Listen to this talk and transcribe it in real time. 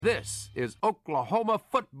This is Oklahoma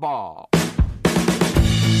football.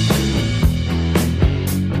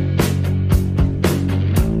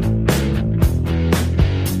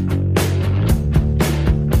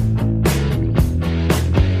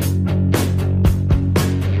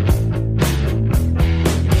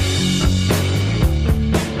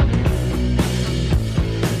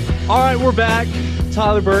 All right, we're back.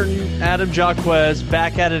 Tyler Burton, Adam Jacquez,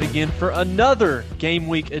 back at it again for another game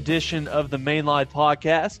week edition of the Mainline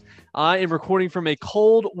Podcast. I am recording from a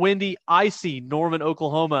cold, windy, icy Norman,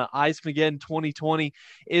 Oklahoma. Ice-Mageddon 2020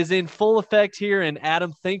 is in full effect here, and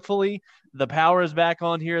Adam, thankfully, the power is back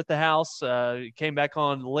on here at the house. It came back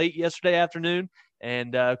on late yesterday afternoon,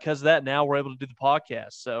 and because of that, now we're able to do the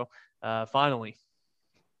podcast. So, finally.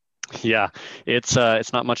 Yeah, it's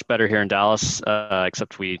not much better here in Dallas,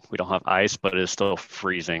 except we don't have ice, but it is still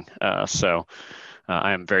freezing. So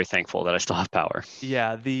I am very thankful that I still have power.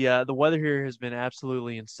 Yeah, the weather here has been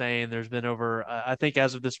absolutely insane. There's been over, I think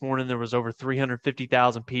as of this morning, there was over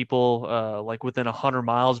 350,000 people, like within 100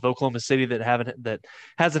 miles of Oklahoma City that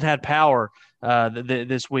hasn't had power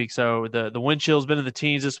this week. So the wind chill's been in the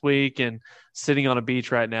teens this week, and sitting on a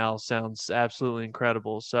beach right now sounds absolutely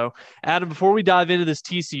incredible. So, Adam, before we dive into this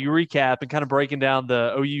TCU recap and kind of breaking down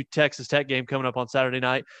the OU Texas Tech game coming up on Saturday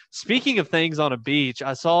night, speaking of things on a beach,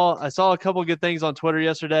 I saw a couple of good things on Twitter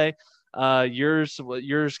yesterday. Yours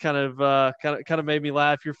kind of made me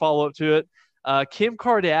laugh. Your follow up to it, Kim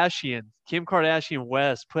Kardashian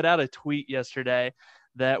West put out a tweet yesterday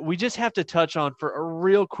that we just have to touch on for a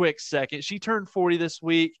real quick second. She turned 40 this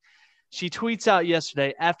week. She tweets out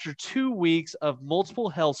yesterday, after 2 weeks of multiple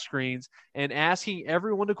health screens and asking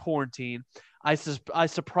everyone to quarantine, I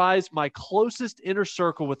surprised my closest inner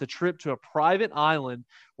circle with a trip to a private island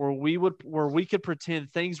where we could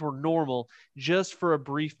pretend things were normal just for a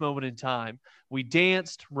brief moment in time. We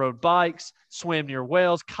danced, rode bikes, swam near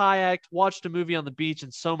whales, kayaked, watched a movie on the beach,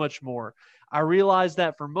 and so much more. I realize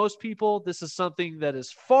that for most people, this is something that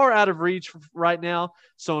is far out of reach right now.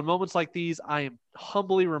 So in moments like these, I am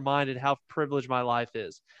humbly reminded how privileged my life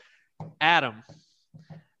is. Adam,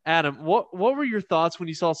 what were your thoughts when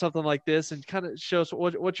you saw something like this, and kind of show us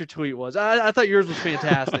what your tweet was? I thought yours was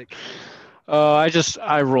fantastic.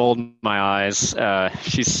 I rolled my eyes.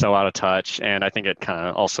 She's so out of touch, and I think it kind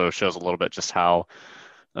of also shows a little bit just how,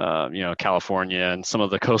 California and some of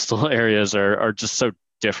the coastal areas are just so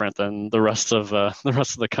different than the rest of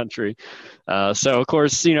the country. So of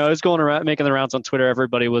course, it's going around, making the rounds on Twitter.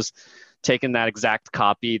 Everybody was taking that exact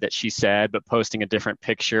copy that she said, but posting a different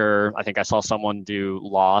picture. I think I saw someone do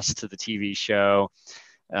Lost to the TV show.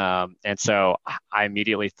 And so I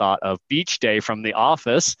immediately thought of Beach Day from The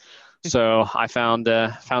Office. So I found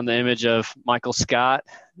the image of Michael Scott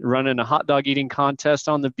running a hot dog eating contest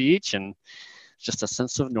on the beach, and just a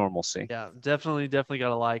sense of normalcy. Yeah, definitely got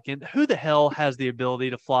to like. And who the hell has the ability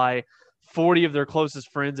to fly 40 of their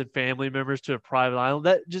closest friends and family members to a private island?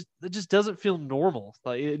 That just doesn't feel normal.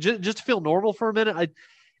 Like, just to feel normal for a minute,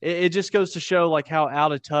 it just goes to show like how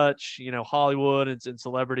out of touch, Hollywood and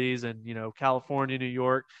celebrities and, California, New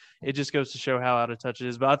York, it just goes to show how out of touch it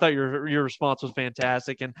is. But I thought your response was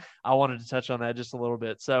fantastic, and I wanted to touch on that just a little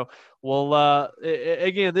bit. So,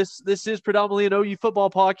 again, this is predominantly an OU football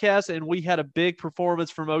podcast, and we had a big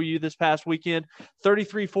performance from OU this past weekend.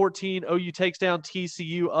 33-14, OU takes down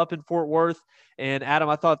TCU up in Fort Worth. And Adam,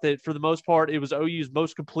 I thought that for the most part, it was OU's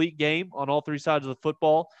most complete game on all three sides of the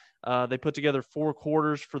football. They put together 4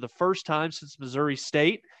 quarters for the first time since Missouri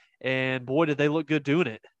State, and boy, did they look good doing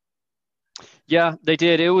it. Yeah, they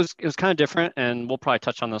did. It was kind of different, and we'll probably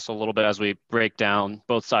touch on this a little bit as we break down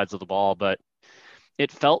both sides of the ball, but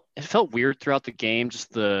it felt weird throughout the game,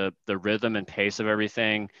 just the rhythm and pace of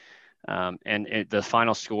everything. The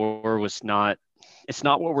final score was not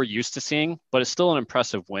what we're used to seeing, but it's still an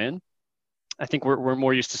impressive win. I think we're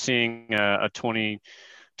more used to seeing a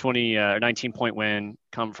 19-point win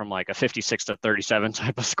come from like a 56-37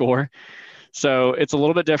 type of score. So it's a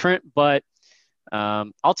little bit different, but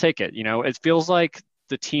I'll take it. It feels like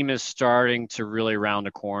the team is starting to really round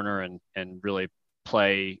a corner and really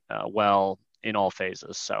play well in all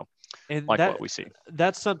phases. So And what we see.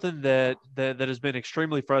 That's something that has been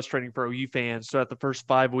extremely frustrating for OU fans throughout the first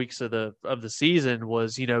 5 weeks of the season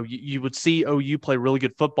was, you would see OU play really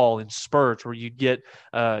good football in spurts where you'd get,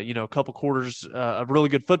 a couple quarters of really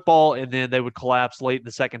good football, and then they would collapse late in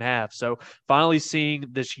the second half. So finally seeing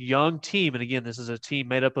this young team, and again, this is a team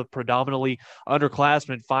made up of predominantly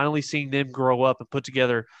underclassmen, finally seeing them grow up and put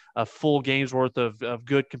together a full game's worth of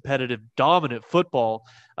good, competitive, dominant football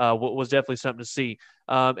was definitely something to see.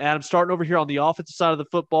 Adam, starting over here on the offensive side of the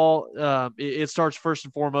football, it starts first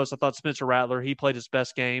and foremost. I thought Spencer Rattler, he played his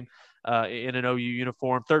best game in an OU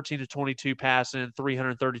uniform. 13 to 22 passing,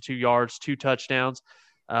 332 yards, 2 touchdowns.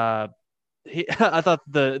 I thought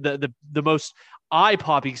the most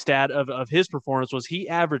eye-popping stat of his performance was he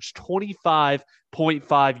averaged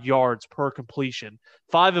 25.5 yards per completion,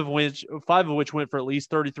 five of which went for at least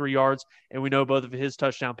 33 yards, and we know both of his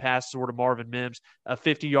touchdown passes were to Marvin-Mims, a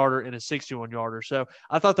 50-yarder and a 61-yarder. So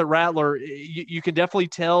I thought that Rattler, you can definitely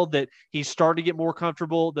tell that he's starting to get more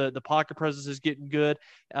comfortable. The pocket presence is getting good.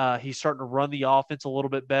 He's starting to run the offense a little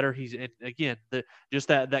bit better. He's, and again, just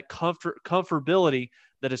that comfortability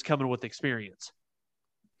that is coming with experience.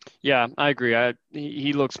 Yeah, I agree.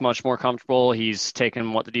 He looks much more comfortable. He's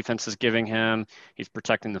taken what the defense is giving him. He's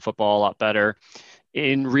protecting the football a lot better.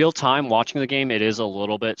 In real time, watching the game, it is a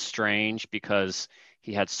little bit strange because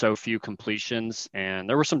he had so few completions, and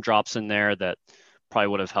there were some drops in there that probably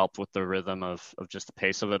would have helped with the rhythm of just the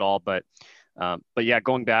pace of it all. But yeah,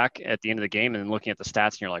 going back at the end of the game and looking at the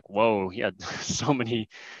stats, and you're like, whoa, he had so many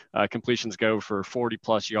completions go for 40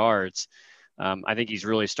 plus yards. I think he's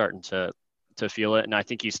really starting to feel it, and I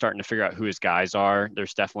think he's starting to figure out who his guys are.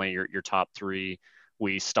 There's definitely your top three,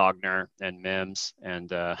 Weiss, Stogner, and Mims,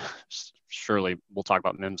 and surely we'll talk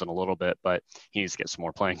about Mims in a little bit, but he needs to get some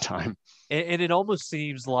more playing time. And it almost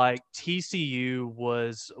seems like TCU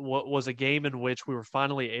was a game in which we were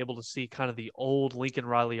finally able to see kind of the old Lincoln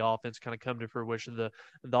Riley offense kind of come to fruition. The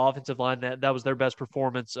offensive line, that was their best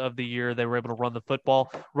performance of the year. They were able to run the football.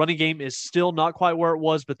 Running game is still not quite where it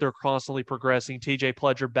was, but they're constantly progressing. TJ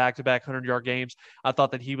Pledger, back-to-back 100-yard games. I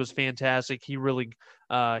thought that he was fantastic. He really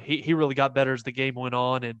got better as the game went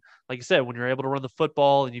on. And like I said, when you're able to run the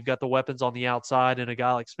football and you've got the weapons on the outside and a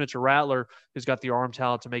guy like Spencer Rattler who's got the arm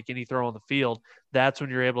talent to make any throw on the field, that's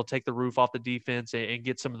when you're able to take the roof off the defense and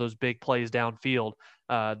get some of those big plays downfield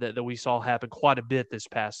that we saw happen quite a bit this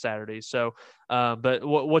past Saturday. So, but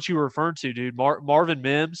what you were referring to, dude, Marvin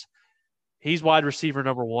Mims, he's wide receiver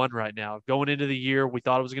number 1 right now. Going into the year, we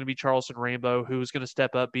thought it was going to be Charleston Rambo, who was going to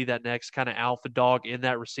step up, be that next kind of alpha dog in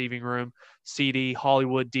that receiving room. CD,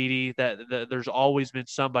 Hollywood, Dede, that there's always been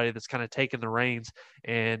somebody that's kind of taken the reins.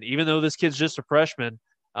 And even though this kid's just a freshman,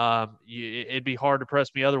 it'd be hard to press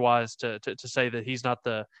me otherwise to say that he's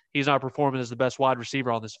not performing as the best wide receiver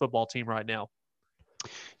on this football team right now.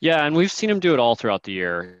 Yeah, and we've seen him do it all throughout the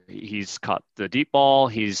year. He's caught the deep ball.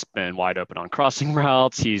 He's been wide open on crossing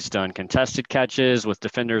routes. He's done contested catches with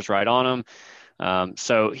defenders right on him.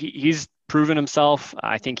 So he's proven himself.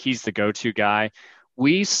 I think he's the go-to guy.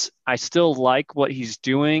 Weiss, I still like what he's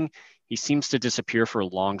doing. He seems to disappear for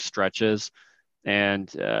long stretches. And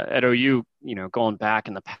at OU, going back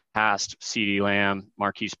in the past, CeeDee Lamb,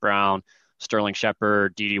 Marquise Brown, Sterling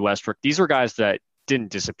Shepard, Dede Westbrook, these were guys that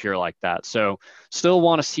didn't disappear like that. So still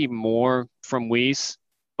want to see more from Weiss,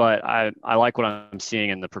 but I like what I'm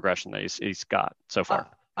seeing in the progression that he's got so far.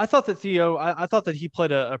 I thought that I thought that he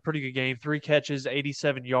played a pretty good game. 3 catches,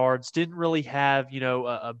 87 yards. Didn't really have,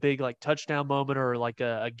 a big like touchdown moment or like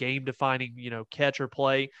a game defining, catch or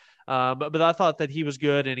play. But I thought that he was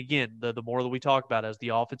good. And again, the more that we talk about as the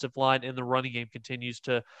offensive line and the running game continues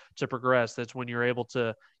to progress, that's when you're able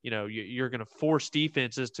to, you're going to force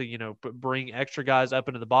defenses to, bring extra guys up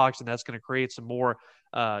into the box. And that's going to create some more,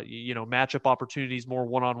 matchup opportunities, more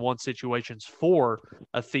one-on-one situations for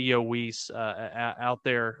a Theo Weiss out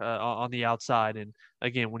there on the outside. And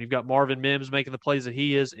again, when you've got Marvin Mims making the plays that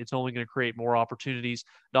he is, it's only going to create more opportunities,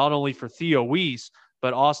 not only for Theo Weiss,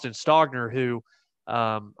 but Austin Stogner, who,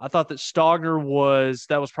 I thought that Stogner was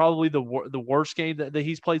probably the worst game that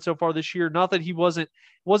he's played so far this year. Not that he wasn't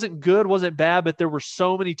good, wasn't bad, but there were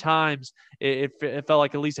so many times it felt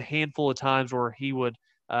like at least a handful of times where he would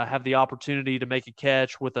have the opportunity to make a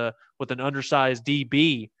catch with an undersized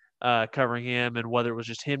DB covering him, and whether it was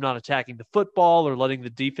just him not attacking the football or letting the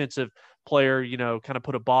defensive player, kind of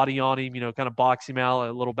put a body on him, kind of box him out,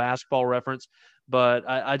 a little basketball reference. But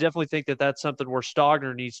I definitely think that that's something where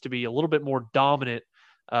Stogner needs to be a little bit more dominant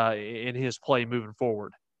in his play moving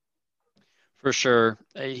forward. For sure.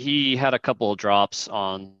 He had a couple of drops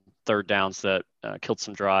on third downs that killed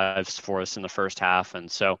some drives for us in the first half.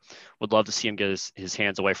 And so would love to see him get his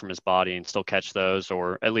hands away from his body and still catch those,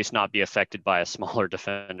 or at least not be affected by a smaller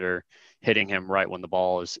defender hitting him right when the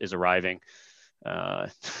ball is arriving.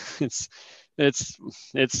 It's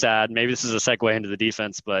sad. Maybe this is a segue into the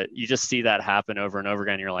defense, but you just see that happen over and over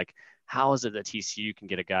again. You're like, how is it that TCU can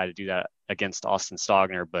get a guy to do that against Austin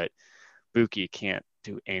Stogner, but Buki can't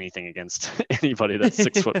do anything against anybody that's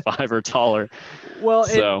 6'5" or taller? Well,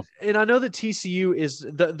 so. And I know that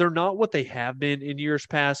TCU they're not what they have been in years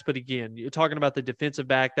past, but again, you're talking about the defensive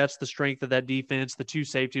back. That's the strength of that defense. The 2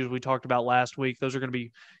 safeties we talked about last week, those are going to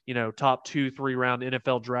be, top 2-3 round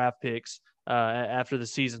NFL draft picks. after the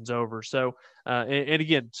season's over. So, and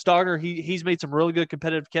again, Stogner, he's made some really good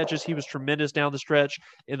competitive catches. He was tremendous down the stretch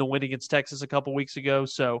in the win against Texas a couple weeks ago.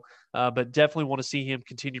 So, but definitely want to see him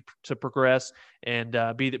continue to progress and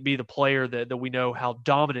be the player that we know how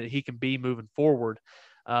dominant he can be moving forward.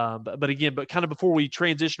 But again, kind of before we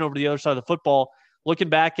transition over to the other side of the football, looking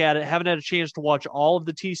back at it, haven't had a chance to watch all of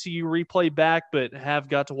the TCU replay back, but have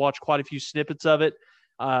got to watch quite a few snippets of it.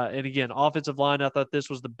 And again, offensive line, I thought this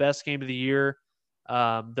was the best game of the year.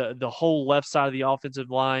 The whole left side of the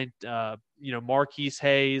offensive line, Marquise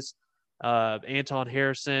Hayes, Anton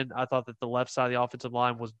Harrison. I thought that the left side of the offensive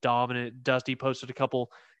line was dominant. Dusty posted a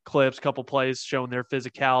couple clips, couple plays showing their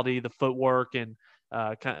physicality, the footwork, and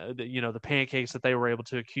the pancakes that they were able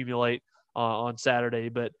to accumulate on Saturday.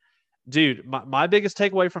 But dude, my biggest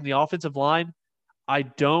takeaway from the offensive line,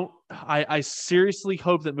 I seriously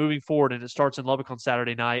hope that moving forward, and it starts in Lubbock on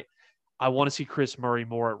Saturday night, I want to see Chris Murray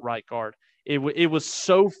more at right guard. It was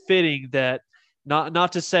so fitting that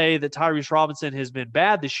not to say that Tyrese Robinson has been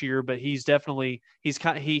bad this year, but he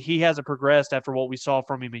hasn't progressed after what we saw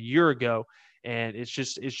from him a year ago. And it's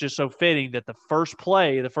just so fitting that the first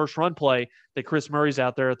run play that Chris Murray's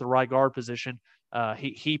out there at the right guard position,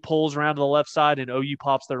 he pulls around to the left side and OU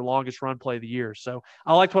pops their longest run play of the year. So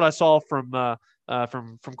I liked what I saw from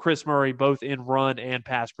Chris Murray, both in run and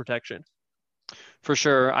pass protection. For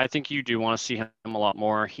sure. I think you do want to see him a lot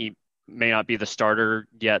more. He may not be the starter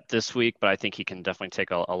yet this week, but I think he can definitely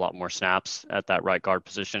take a lot more snaps at that right guard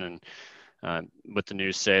position. And with the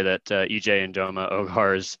news say that EJ and Doma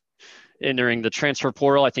Ogar is entering the transfer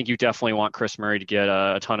portal, I think you definitely want Chris Murray to get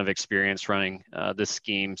a ton of experience running this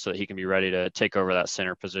scheme so that he can be ready to take over that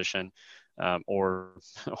center position. Or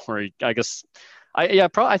I guess,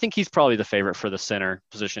 I think he's probably the favorite for the center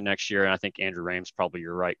position next year. And I think Andrew Rame's probably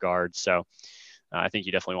your right guard. So I think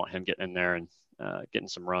you definitely want him getting in there and getting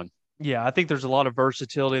some run. Yeah, I think there's a lot of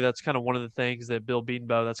versatility. That's kind of one of the things that Bill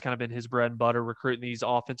Bedenbaugh, that's kind of been his bread and butter, recruiting these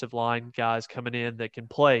offensive line guys coming in that can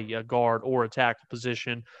play a guard or a tackle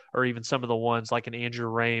position, or even some of the ones like an Andrew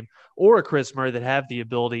Rame or a Chris Murray that have the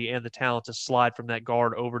ability and the talent to slide from that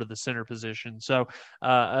guard over to the center position. So,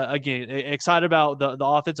 again, excited about the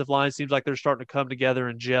offensive line. Seems like they're starting to come together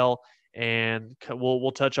and gel. And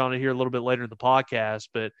we'll touch on it here a little bit later in the podcast,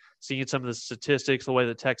 but seeing some of the statistics, the way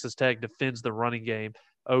that Texas Tech defends the running game,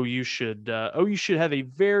 OU should have a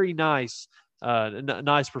very nice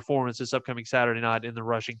performance this upcoming Saturday night in the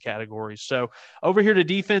rushing category. So over here to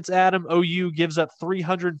defense, Adam, OU gives up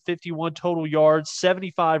 351 total yards,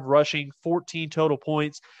 75 rushing, 14 total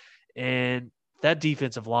points, and that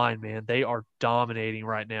defensive line, man, they are dominating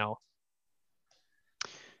right now.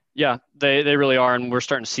 Yeah, they really are, and we're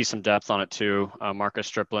starting to see some depth on it too. Marcus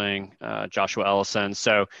Stripling, Joshua Ellison.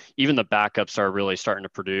 So even the backups are really starting to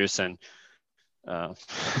produce. And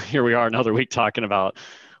here we are another week talking about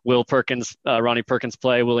will Perkins, Ronnie Perkins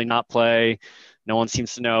play? Will he not play? No one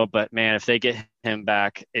seems to know. But man, if they get him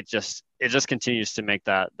back, it just continues to make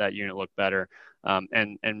that unit look better.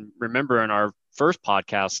 And remember in our first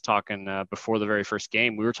podcast talking before the very first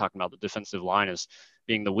game, we were talking about the defensive line as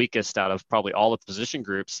being the weakest out of probably all the position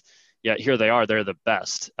groups. Yet here they are, they're the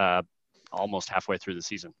best almost halfway through the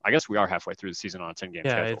season. I guess we are halfway through the season on a 10-game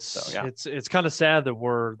schedule. It's kind of sad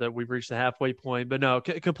that we've reached the halfway point, but no,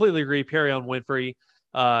 completely agree. Perrion Winfrey,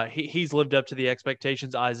 he's lived up to the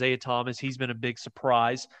expectations. Isaiah Thomas, he's been a big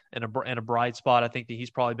surprise and a bright spot. I think that he's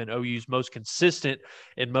probably been OU's most consistent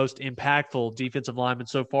and most impactful defensive lineman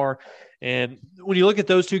so far. And when you look at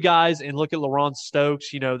those two guys and look at LaRon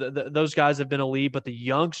Stokes, those guys have been elite, but the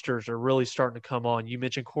youngsters are really starting to come on. You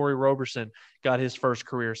mentioned Corey Roberson got his first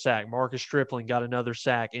career sack. Marcus Stripling got another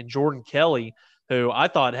sack. And Jordan Kelly, who I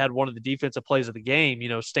thought had one of the defensive plays of the game,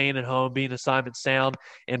 staying at home, being assignment sound,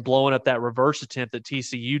 and blowing up that reverse attempt that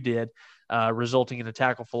TCU did, resulting in a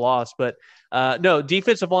tackle for loss. But no,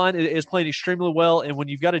 defensive line is playing extremely well. And when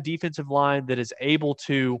you've got a defensive line that is able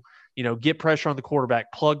to, get pressure on the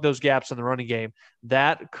quarterback, plug those gaps in the running game,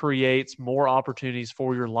 that creates more opportunities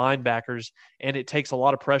for your linebackers, and it takes a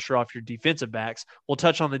lot of pressure off your defensive backs. We'll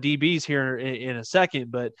touch on the DBs here in a second,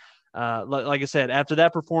 but like I said, after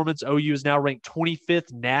that performance, OU is now ranked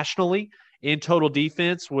 25th nationally in total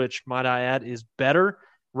defense, which, might I add, is better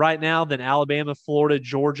right now than Alabama, Florida,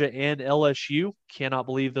 Georgia, and LSU. Cannot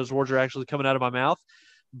believe those words are actually coming out of my mouth.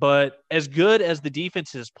 But as good as the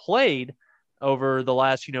defense has played over the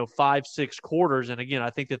last, 5-6 quarters, and again,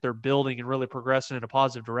 I think that they're building and really progressing in a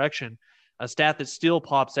positive direction, a stat that still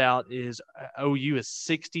pops out is OU is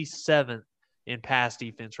 67th in pass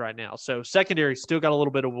defense right now. So secondary still got a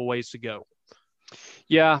little bit of a ways to go.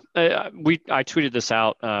 Yeah, I tweeted this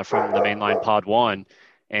out from the Mainline Pod 1,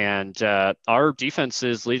 And our defense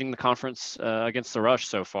is leading the conference against the rush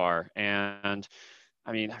so far. And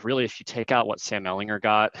I mean, really, if you take out what Sam Ellinger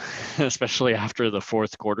got, especially after the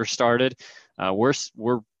fourth quarter started, we're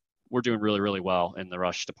doing really, really well in the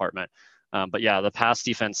rush department. But yeah, the pass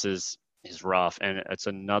defense is rough, and it's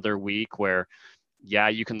another week where, yeah,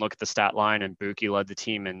 you can look at the stat line and Buki led the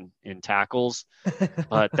team in tackles,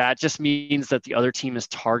 but that just means that the other team is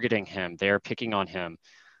targeting him. They're picking on him.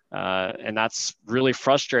 And that's really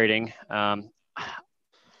frustrating.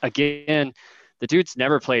 Again, the dude's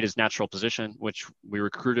never played his natural position, which we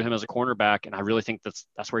recruited him as a cornerback, and I really think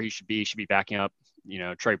that's where he should be. He should be backing up,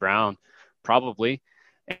 Trey Brown, probably,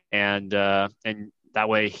 and that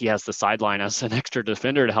way he has the sideline as an extra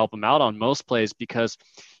defender to help him out on most plays, because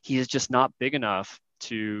he is just not big enough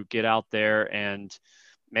to get out there and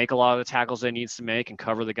make a lot of the tackles that he needs to make and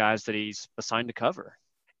cover the guys that he's assigned to cover.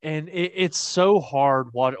 And it's so hard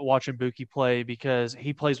watching Buki play, because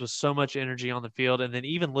he plays with so much energy on the field. And then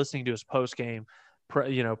even listening to his post-game,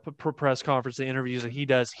 press conference, the interviews that he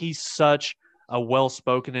does, he's such a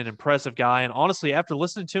well-spoken and impressive guy. And honestly, after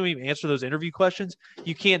listening to him answer those interview questions,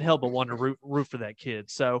 you can't help but want to root for that kid.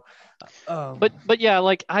 So, but yeah,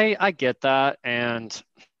 like I get that. And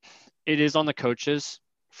it is on the coaches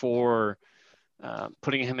for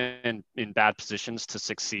putting him in bad positions to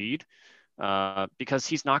succeed. Because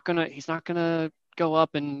he's not gonna go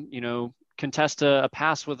up and contest a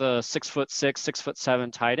pass with a 6'6",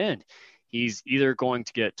 6'7" tight end. He's either going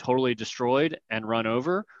to get totally destroyed and run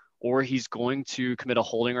over, or he's going to commit a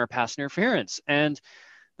holding or a pass interference. And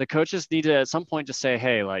the coaches need to at some point just say,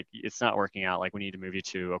 hey, like, it's not working out. Like, we need to move you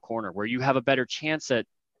to a corner where you have a better chance at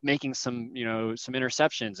making some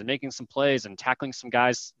interceptions and making some plays and tackling some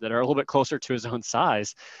guys that are a little bit closer to his own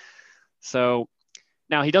size. So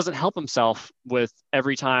now, he doesn't help himself with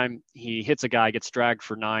every time he hits a guy, gets dragged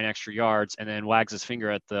for 9 extra yards, and then wags his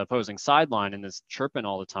finger at the opposing sideline and is chirping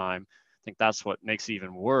all the time. I think that's what makes it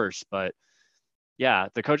even worse. But yeah,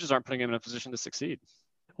 the coaches aren't putting him in a position to succeed.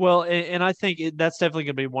 Well, and I think that's definitely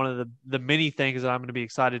going to be one of the many things that I'm going to be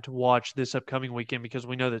excited to watch this upcoming weekend, because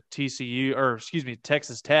we know that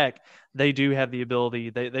Texas Tech, they do have the ability.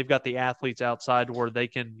 They've got the athletes outside where they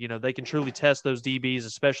can truly test those DBs,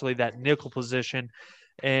 especially that nickel position.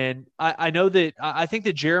 And I know that I think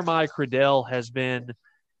that Jeremiah Cradell has been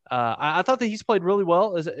I thought that he's played really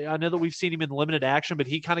well. I know that we've seen him in limited action, but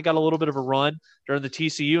he kind of got a little bit of a run during the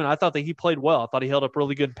TCU, and I thought that he played well. I thought he held up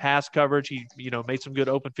really good in pass coverage. He, made some good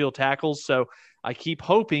open field tackles. So I keep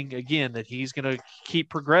hoping, again, that he's going to keep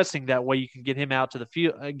progressing. That way you can get him out to the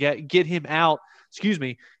field, get him out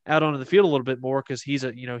onto the field a little bit more, because he's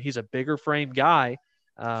a bigger frame guy.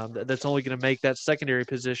 That's only going to make that secondary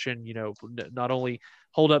position, not only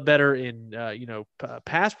hold up better in,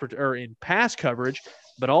 pass coverage,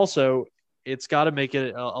 but also it's got to make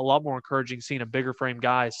it a lot more encouraging seeing a bigger frame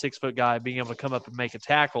guy, 6-foot guy, being able to come up and make a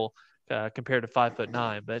tackle compared to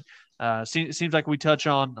 5'9". But seems like we touch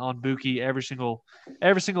on Buki every single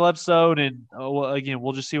episode, and again,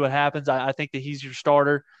 we'll just see what happens. I think that he's your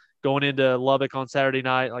starter going into Lubbock on Saturday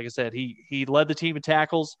night. Like I said, he led the team in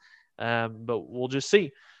tackles. But we'll just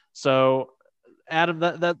see. So, Adam,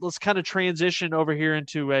 that let's kind of transition over here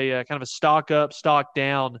into a kind of a stock up, stock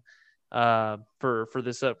down for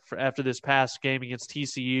after this past game against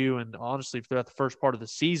TCU, and honestly throughout the first part of the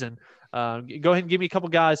season. Go ahead and give me a couple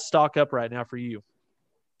guys stock up right now for you.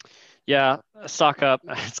 Yeah, stock up.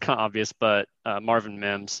 It's kind of obvious, but Marvin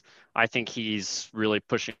Mims, I think he's really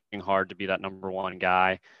pushing hard to be that number one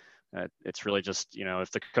guy. It's really just,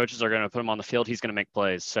 if the coaches are going to put him on the field, he's going to make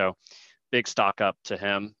plays. So big stock up to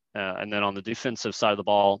him. And then on the defensive side of the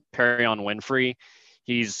ball, Perrion Winfrey,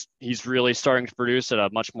 he's really starting to produce at a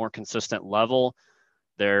much more consistent level.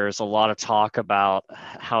 There's a lot of talk about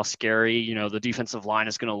how scary, the defensive line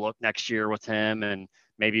is going to look next year with him, and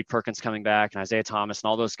maybe Perkins coming back and Isaiah Thomas and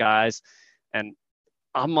all those guys. And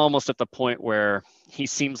I'm almost at the point where he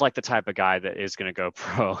seems like the type of guy that is going to go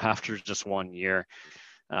pro after just 1 year.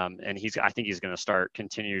 And I think he's going to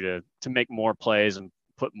continue to make more plays and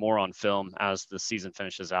put more on film as the season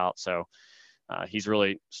finishes out. So he's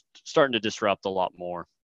really starting to disrupt a lot more.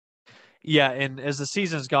 Yeah, and as the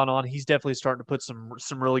season's gone on, he's definitely starting to put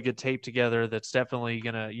some really good tape together. That's definitely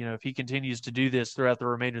gonna, if he continues to do this throughout the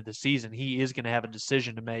remainder of the season, he is going to have a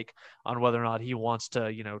decision to make on whether or not he wants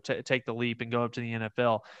to, take the leap and go up to the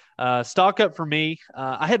NFL. Stock up for me,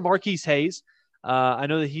 I had Marquise Hayes. I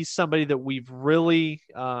know that he's somebody that we've really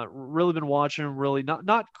been watching, really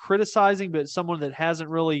not criticizing, but someone that hasn't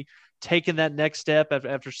really taken that next step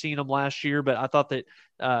after seeing him last year. But I thought that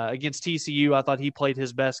against TCU, I thought he played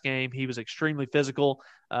his best game. He was extremely physical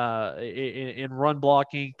in run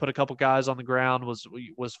blocking, put a couple guys on the ground,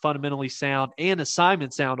 was fundamentally sound and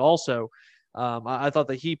assignment sound also. I thought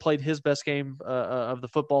that he played his best game of the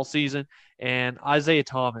football season. And Isaiah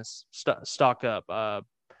Thomas stock up.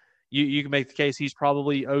 You can make the case he's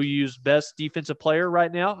probably OU's best defensive player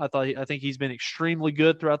right now. I think he's been extremely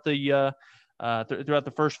good throughout the throughout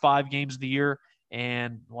the first 5 games of the year.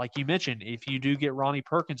 And like you mentioned, if you do get Ronnie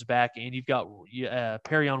Perkins back and you've got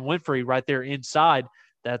Perrion Winfrey right there inside,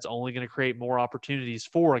 that's only going to create more opportunities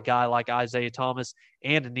for a guy like Isaiah Thomas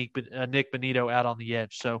and a Nick Benito out on the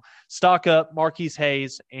edge. So stock up Marquise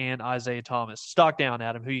Hayes and Isaiah Thomas. Stock down,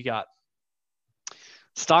 Adam. Who you got?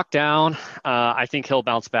 Stock down. I think he'll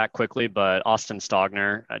bounce back quickly, but Austin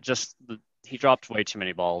Stogner, he dropped way too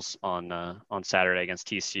many balls on Saturday against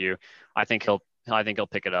TCU. I think he'll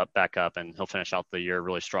pick it back up, and he'll finish out the year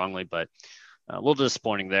really strongly, but a little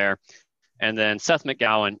disappointing there. And then Seth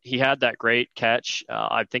McGowan, he had that great catch.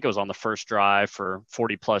 I think it was on the first drive for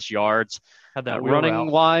 40-plus yards. Running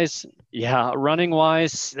wise,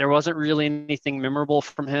 there wasn't really anything memorable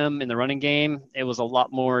from him in the running game. It was a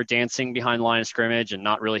lot more dancing behind line of scrimmage and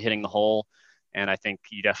not really hitting the hole. And I think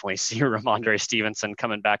you definitely see Ramondre Stevenson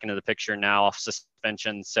coming back into the picture now off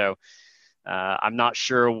suspension. So I'm not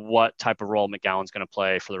sure what type of role McGowan's going to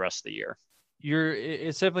play for the rest of the year.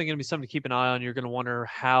 It's definitely going to be something to keep an eye on. You're going to wonder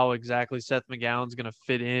how exactly Seth McGowan's going to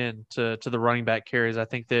fit in to the running back carries. I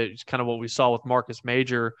think that it's kind of what we saw with Marcus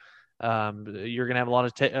Major. You're going to have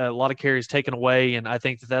a lot of carries taken away, and I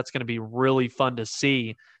think that's going to be really fun to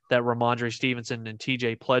see, that Ramondre Stevenson and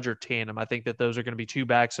TJ Pledger tandem. I think that those are going to be 2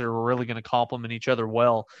 backs that are really going to complement each other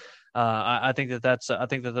well. I think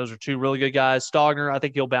that those are 2 really good guys. Stogner, I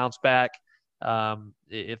think he'll bounce back.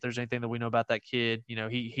 If there's anything that we know about that kid,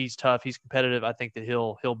 he's tough, he's competitive. I think that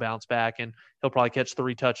he'll bounce back, and he'll probably catch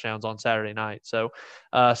 3 touchdowns on Saturday night. So,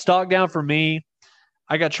 stock down for me.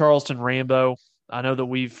 I got Charleston Rambo. I know that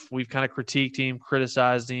we've kind of critiqued him,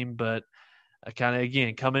 criticized him, but kind of,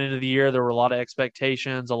 again, coming into the year, there were a lot of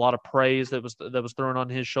expectations, a lot of praise that was thrown on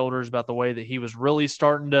his shoulders about the way that he was really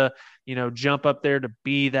starting to, jump up there to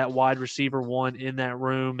be that wide receiver 1 in that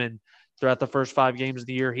room. And throughout the first 5 games of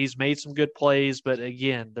the year, he's made some good plays, but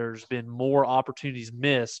again, there's been more opportunities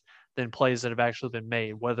missed than plays that have actually been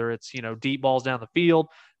made, whether it's, deep balls down the field,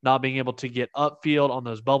 not being able to get upfield on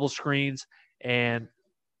those bubble screens. And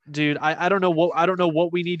dude, I don't know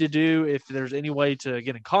what we need to do. If there's any way to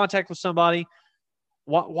get in contact with somebody,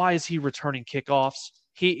 why is he returning kickoffs?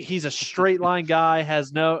 He's a straight line guy,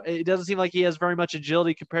 it doesn't seem like he has very much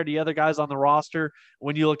agility compared to the other guys on the roster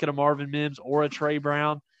when you look at a Marvin Mims or a Trey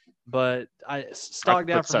Brown. But stock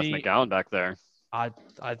down for me. Seth McGowan back there. I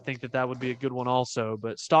think that would be a good one also.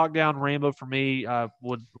 But stock down Rambo for me.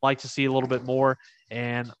 Would like to see a little bit more.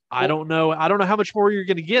 And I don't know how much more you're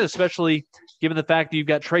going to get, especially given the fact that you've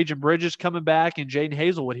got Trajan Bridges coming back and Jaden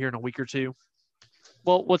Hazelwood here in a week or 2.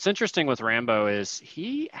 Well, what's interesting with Rambo is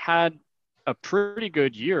he had a pretty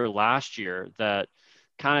good year last year that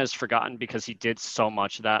kind of is forgotten because he did so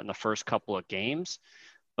much of that in the first couple of games.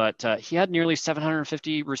 But he had nearly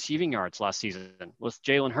 750 receiving yards last season with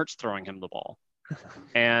Jalen Hurts throwing him the ball.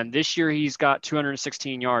 And this year he's got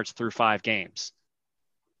 216 yards through 5 games.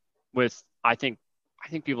 With, I think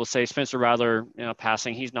people say Spencer Rattler,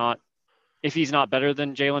 passing, if he's not better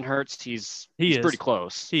than Jalen Hurts, he's pretty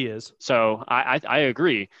close. He is. So I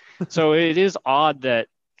agree. So it is odd that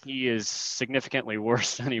he is significantly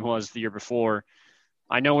worse than he was the year before.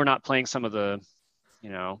 I know we're not playing some of the,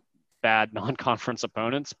 bad non-conference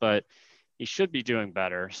opponents, but he should be doing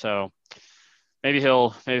better. So maybe he'll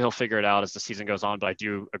figure it out as the season goes on. But I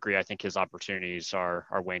do agree. I think his opportunities are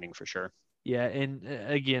waning for sure. Yeah, and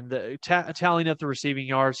again, the tallying up the receiving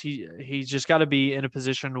yards, he's just got to be in a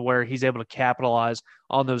position where he's able to capitalize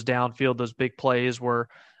on those downfield, those big plays where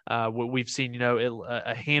we've seen,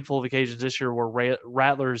 a handful of occasions this year where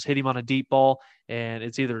Rattlers hit him on a deep ball and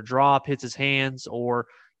it's either a drop, hits his hands, or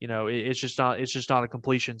it's just not a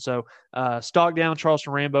completion. So stock down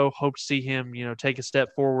Charleston Rambo. Hope to see him, take a step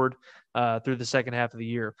forward through the second half of the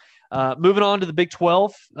year. Moving on to the Big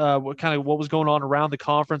 12, what was going on around the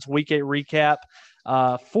conference, Week 8 recap.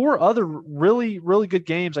 4 other really, really good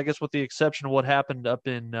games, I guess, with the exception of what happened up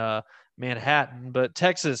in Manhattan. But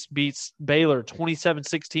Texas beats Baylor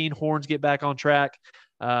 27-16. Horns get back on track.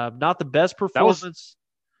 Not the best performance.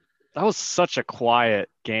 That was such a quiet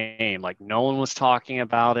game. Like, no one was talking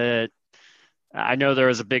about it. I know there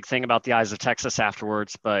was a big thing about the Eyes of Texas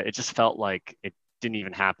afterwards, but it just felt like it didn't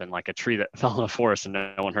even happen, like a tree that fell in the forest and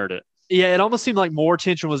no one heard it. Yeah, it almost seemed like more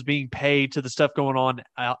attention was being paid to the stuff going on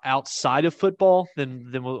outside of football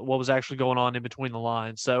than what was actually going on in between the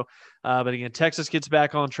lines. So, but again, Texas gets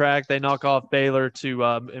back on track. They knock off Baylor to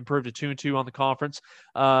improve to 2-2 on the conference.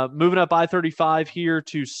 Moving up I-35 here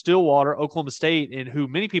to Stillwater, Oklahoma State, and who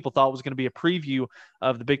many people thought was going to be a preview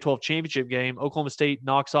of the Big 12 championship game. Oklahoma State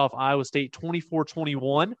knocks off Iowa State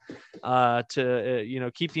 24-21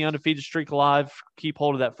 to keep the undefeated streak alive, keep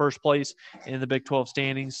hold of that first place in the Big 12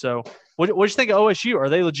 standings. So, what do you think of OSU? Are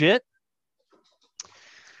they legit?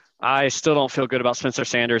 I still don't feel good about Spencer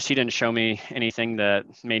Sanders. He didn't show me anything that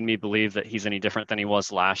made me believe that he's any different than he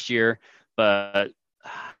was last year. And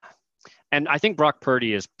I think Brock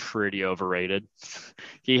Purdy is pretty overrated.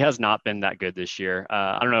 He has not been that good this year.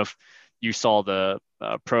 I don't know if you saw the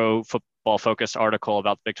Pro Football Focus article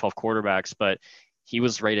about the Big 12 quarterbacks, but he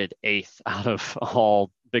was rated 8th out of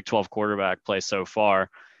all Big 12 quarterback play so far.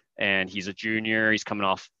 And he's a junior. He's coming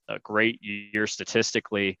off a great year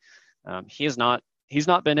statistically. He's not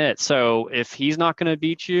been it. So if he's not going to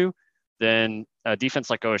beat you, then a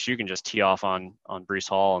defense like OSU can just tee off on Breece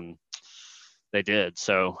Hall, and they did.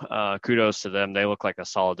 So kudos to them. They look like a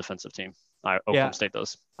solid defensive team. Oklahoma State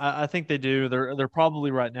does. I think they do. They're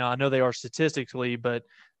probably right now. I know they are statistically, but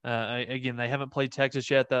again, they haven't played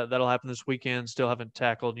Texas yet. That'll happen this weekend. Still haven't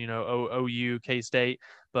tackled, OU, K-State,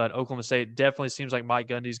 but Oklahoma State definitely seems like Mike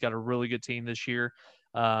Gundy's got a really good team this year.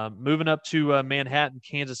 Moving up to Manhattan,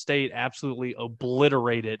 Kansas State absolutely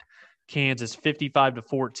obliterated Kansas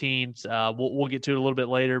 55-14. We'll get to it a little bit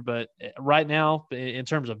later, but right now, in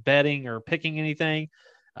terms of betting or picking anything,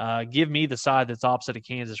 give me the side that's opposite of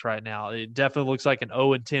Kansas right now. It definitely looks like an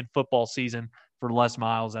 0-10 football season for Les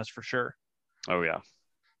Miles, that's for sure. Oh, yeah.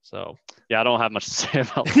 So, yeah, I don't have much to say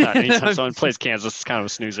about that. Anytime someone plays Kansas, it's kind of a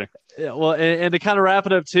snoozer. Yeah, well, and to kind of wrap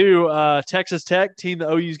it up too, Texas Tech, team that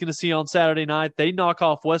OU is going to see on Saturday night, they knock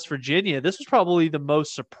off West Virginia. This was probably the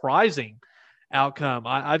most surprising outcome.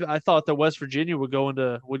 I thought that West Virginia would go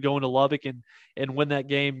into Lubbock and win that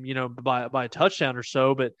game, by a touchdown or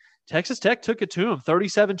so, but Texas Tech took it to them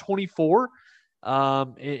 37-24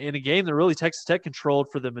 in a game that really Texas Tech controlled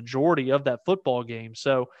for the majority of that football game.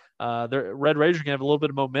 So the Red Raiders are going to have a little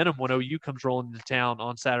bit of momentum when OU comes rolling into town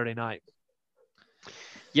on Saturday night.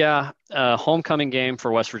 Yeah, homecoming game for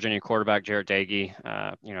West Virginia quarterback Jarrett Dagey.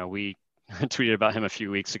 We tweeted about him a few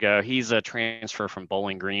weeks ago. He's a transfer from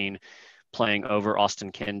Bowling Green, playing over Austin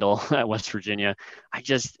Kendall at West Virginia. I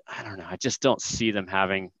don't know. I just don't see them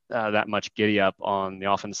having that much giddy up on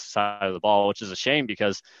the offensive side of the ball, which is a shame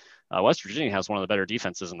because West Virginia has one of the better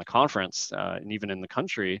defenses in the conference and even in the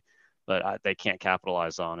country, but they can't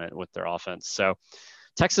capitalize on it with their offense. So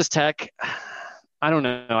Texas Tech, I don't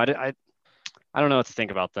know. I don't know what to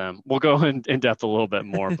think about them. We'll go in depth a little bit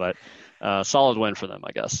more, but solid win for them,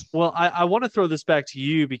 I guess. Well, I want to throw this back to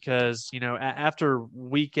you because, after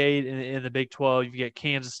week 8 in the Big 12, you get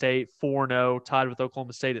Kansas State 4-0, tied with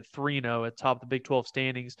Oklahoma State at 3-0 at top of the Big 12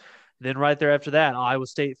 standings. Then right there after that, Iowa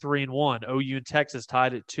State 3-1, OU and Texas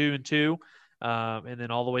tied at 2-2. And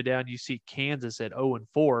then all the way down, you see Kansas at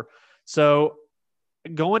 0-4. So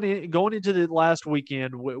going into the last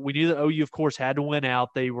weekend, we knew that OU, of course, had to win out.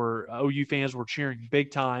 OU fans were cheering big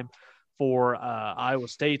time for Iowa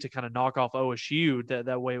State to kind of knock off OSU.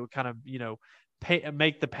 That way, it would kind of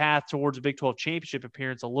make the path towards a Big 12 championship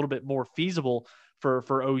appearance a little bit more feasible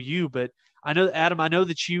for OU. But I know, Adam,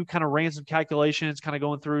 that you kind of ran some calculations, kind of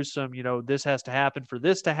going through some, this has to happen for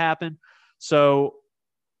this to happen. So,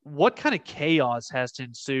 what kind of chaos has to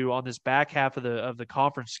ensue on this back half of the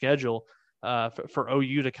conference schedule for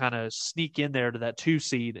OU to kind of sneak in there to that 2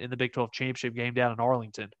 seed in the Big 12 championship game down in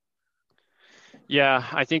Arlington? Yeah,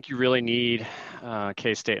 I think you really need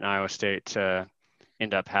K-State and Iowa State to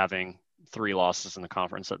end up having 3 losses in the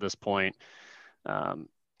conference at this point.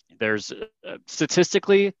 There's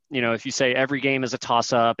statistically, if you say every game is a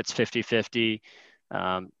toss-up, it's 50-50.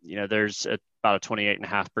 There's about a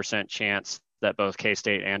 28.5% chance that both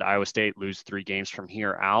K-State and Iowa State lose 3 games from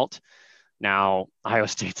here out. Now, Iowa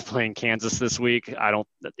State's playing Kansas this week. I don't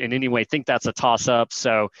in any way think that's a toss-up.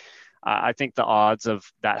 So I think the odds of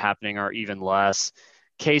that happening are even less.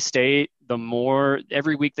 K-State,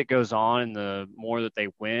 every week that goes on and the more that they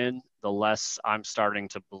win, the less I'm starting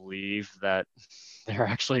to believe that they're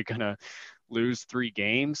actually going to lose 3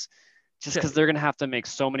 games just because they're going to have to make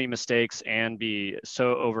so many mistakes and be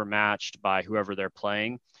so overmatched by whoever they're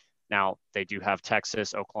playing. Now, they do have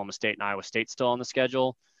Texas, Oklahoma State, and Iowa State still on the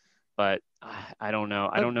schedule. But I don't know.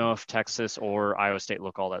 I don't know if Texas or Iowa State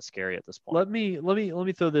look all that scary at this point. Let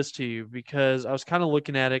me throw this to you because I was kind of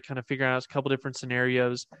looking at it, kind of figuring out a couple different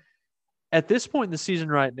scenarios. At this point in the season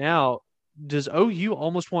right now, does OU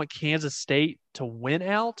almost want Kansas State to win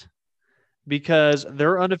out? because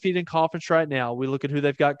they're undefeated in conference right now. We look at who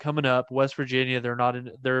they've got coming up. West Virginia,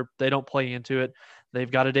 they don't play into it. They've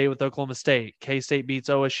got a date with Oklahoma State. K-State beats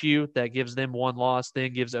OSU. That gives them one loss,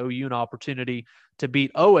 then gives OU an opportunity to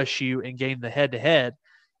beat OSU and gain the head-to-head.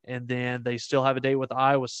 And then they still have a date with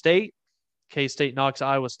Iowa State. K-State knocks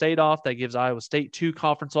Iowa State off. That gives Iowa State 2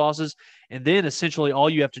 conference losses. And then essentially all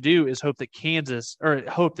you have to do is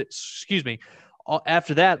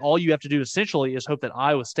after that, all you have to do essentially is hope that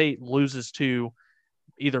Iowa State loses to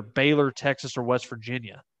either Baylor, Texas, or West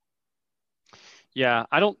Virginia. Yeah,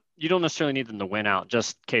 you don't necessarily need them to win out.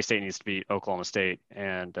 Just K-State needs to beat Oklahoma State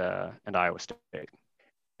and Iowa State.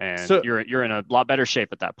 And so, you're in a lot better shape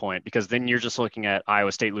at that point, because then you're just looking at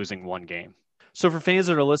Iowa State losing 1 game. So for fans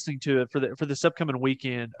that are listening to it for this upcoming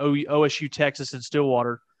weekend, OSU, Texas, and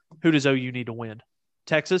Stillwater, who does OU need to win?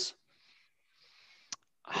 Texas?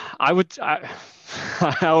 I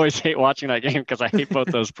always hate watching that game because I hate both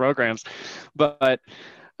those programs. But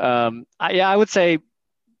I would say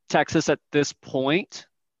Texas at this point,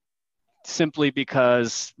 simply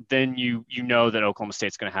because then you know that Oklahoma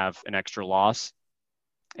State's going to have an extra loss,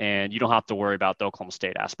 and you don't have to worry about the Oklahoma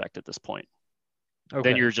State aspect at this point. Okay.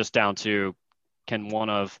 Then you're just down to, can one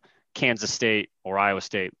of Kansas State or Iowa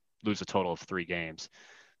State lose a total of 3 games?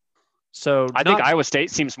 So I think Iowa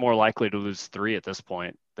State seems more likely to lose 3 at this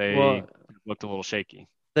point. They looked a little shaky.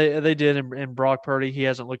 They did, and Brock Purdy, he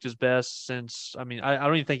hasn't looked his best since. I mean, I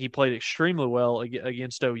don't even think he played extremely well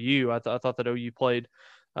against OU. I thought that OU played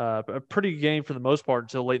a pretty good game for the most part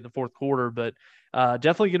until late in the fourth quarter, but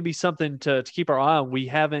definitely going to be something to keep our eye on. We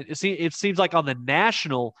haven't. It seems like on the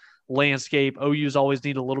national landscape, OU's always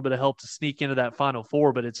need a little bit of help to sneak into that Final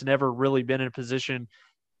Four, but it's never really been in a position,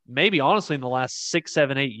 maybe honestly in the last 6,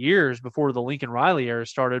 7, 8 years before the Lincoln Riley era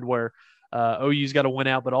started, where OU's got to win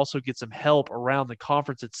out, but also get some help around the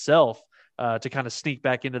conference itself to kind of sneak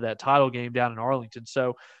back into that title game down in Arlington.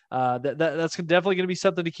 So that's definitely going to be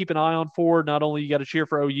something to keep an eye on for. Not only you got to cheer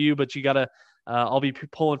for OU, but you got to I'll be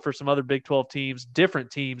pulling for some other Big 12 teams,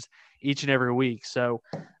 different teams each and every week. So,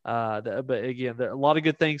 but again, there are a lot of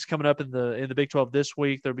good things coming up in the Big 12 this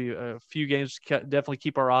week. There'll be a few games to definitely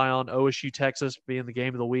keep our eye on. OSU, Texas being the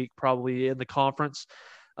game of the week, probably in the conference.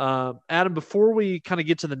 Adam, before we kind of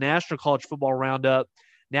get to the National College Football Roundup,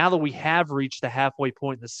 now that we have reached the halfway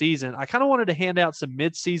point in the season, I kind of wanted to hand out some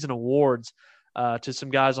mid-season awards to some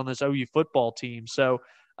guys on this OU football team. So,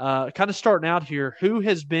 kind of starting out here, who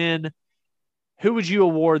would you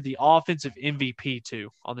award the offensive MVP to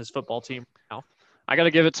on this football team now? I got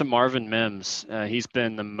to give it to Rattler-Mims. He's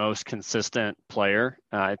been the most consistent player.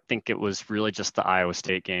 I think it was really just the Iowa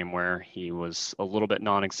State game where he was a little bit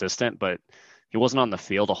non-existent, but he wasn't on the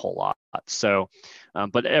field a whole lot. So,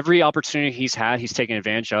 but every opportunity he's had, he's taken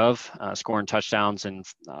advantage of, scoring touchdowns in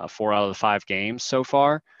 4 out of the 5 games so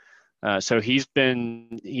far. So he's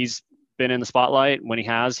been in the spotlight. When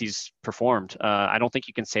he's performed. I don't think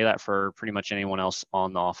you can say that for pretty much anyone else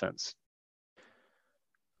on the offense.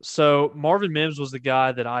 So Rattler-Mims was the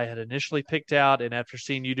guy that I had initially picked out, and after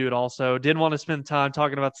seeing you do it also, didn't want to spend time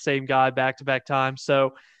talking about the same guy back-to-back times.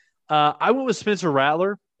 So I went with Spencer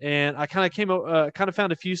Rattler, and I kind of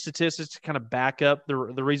found a few statistics to kind of back up the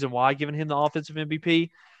reason why giving him the offensive MVP.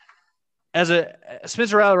 As a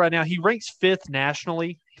Spencer Rattler right now, he ranks 5th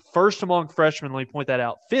nationally, first among freshmen. Let me point that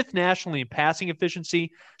out. 5th nationally in passing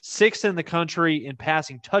efficiency, 6th in the country in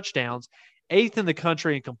passing touchdowns, 8th in the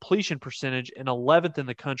country in completion percentage, and 11th in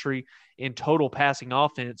the country in total passing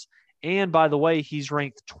offense. And by the way, he's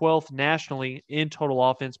ranked 12th nationally in total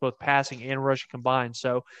offense, both passing and rushing combined.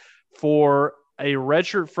 So for a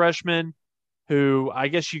redshirt freshman, who I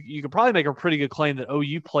guess you could probably make a pretty good claim that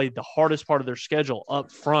OU played the hardest part of their schedule up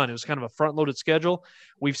front. It was kind of a front-loaded schedule.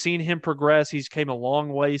 We've seen him progress. He's came a long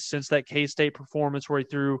way since that K-State performance where he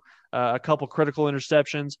threw a couple critical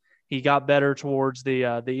interceptions. He got better towards the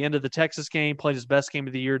end of the Texas game, played his best game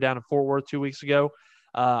of the year down in Fort Worth 2 weeks ago.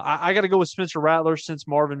 I got to go with Spencer Rattler since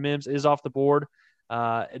Rattler-Mims is off the board.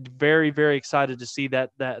 Very, very excited to see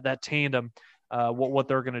that tandem, what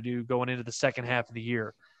they're going to do going into the second half of the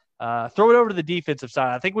year. Throw it over to the defensive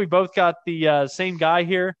side. I think we both got the same guy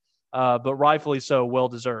here, but rightfully so,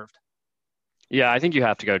 well-deserved. Yeah, I think you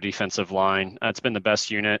have to go defensive line. It's been the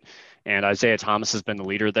best unit, and Isaiah Thomas has been the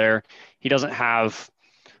leader there. He doesn't have,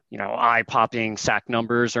 eye-popping sack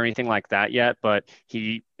numbers or anything like that yet, but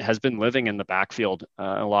he has been living in the backfield in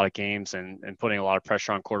a lot of games and putting a lot of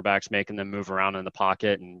pressure on quarterbacks, making them move around in the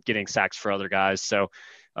pocket and getting sacks for other guys. So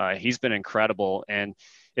he's been incredible, and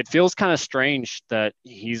it feels kind of strange that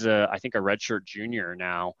he's I think a redshirt junior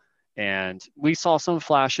now. And we saw some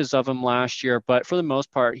flashes of him last year, but for the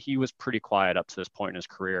most part, he was pretty quiet up to this point in his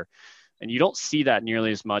career. And you don't see that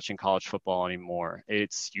nearly as much in college football anymore.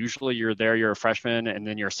 It's usually you're a freshman, and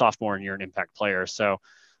then you're a sophomore and you're an impact player. So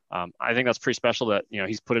I think that's pretty special that,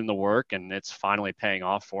 he's put in the work and it's finally paying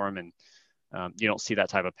off for him. And you don't see that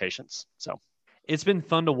type of patience. So it's been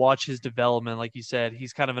fun to watch his development. Like you said,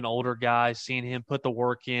 he's kind of an older guy, seeing him put the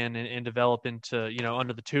work in and develop into,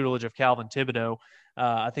 under the tutelage of Calvin Thibodeau.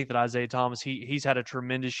 I think that Isaiah Thomas, he's had a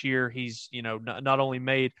tremendous year. He's, not only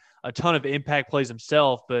made a ton of impact plays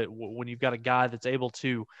himself, but when you've got a guy that's able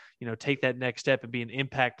to, take that next step and be an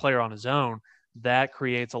impact player on his own, that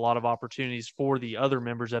creates a lot of opportunities for the other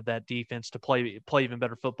members of that defense to play even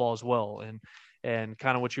better football as well. And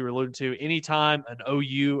kind of what you were alluding to, anytime an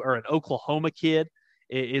OU or an Oklahoma kid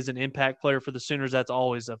is an impact player for the Sooners, that's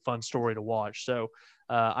always a fun story to watch. So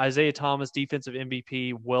Isaiah Thomas, defensive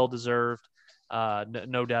MVP, well-deserved,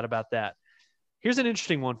 no doubt about that. Here's an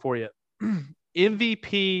interesting one for you.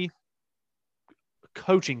 MVP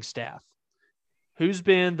coaching staff. Who's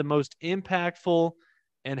been the most impactful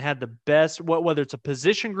and had the best, whether it's a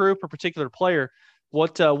position group or particular player,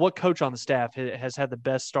 what coach on the staff has had the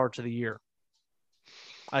best start to the year?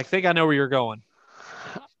 I think I know where you're going.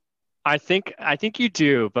 I think you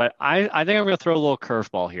do, but I think I'm going to throw a little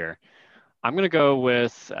curveball here. I'm going to go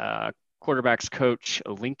with quarterbacks coach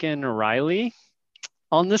Lincoln Riley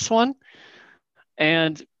on this one,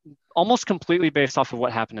 and almost completely based off of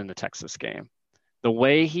what happened in the Texas game. The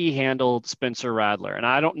way he handled Spencer Rattler, and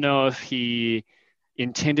I don't know if he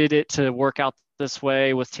intended it to work out this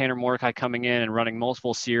way with Tanner Mordecai coming in and running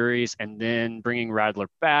multiple series and then bringing Rattler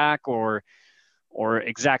back, or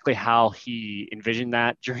exactly how he envisioned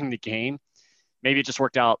that during the game. Maybe it just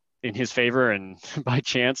worked out in his favor and by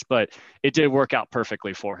chance, but it did work out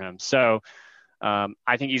perfectly for him. So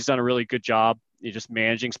I think he's done a really good job just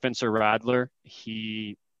managing Spencer Rattler.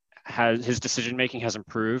 His decision-making has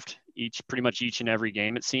improved pretty much each and every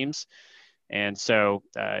game, it seems. And so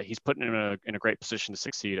he's putting him in a great position to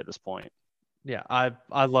succeed at this point. Yeah,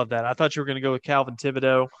 I love that. I thought you were going to go with Calvin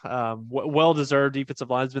Thibodeau. Well-deserved. Defensive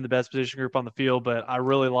line's been the best position group on the field, but I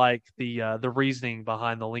really like the reasoning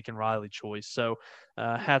behind the Lincoln Riley choice. So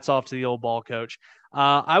hats off to the old ball coach.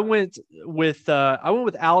 I went with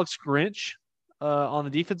Alex Grinch on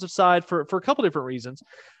the defensive side for a couple different reasons.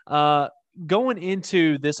 Going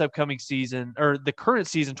into this upcoming season, or the current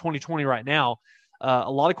season 2020 right now,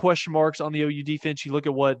 a lot of question marks on the OU defense. You look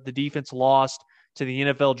at what the defense lost to the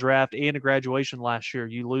NFL draft and a graduation last year.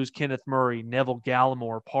 You lose Kenneth Murray, Neville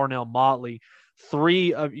Gallimore, Parnell Motley,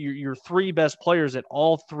 three of your three best players at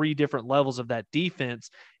all three different levels of that defense.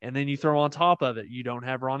 And then you throw on top of it, you don't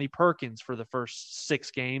have Ronnie Perkins for the first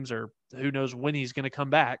 6 games, or who knows when he's going to come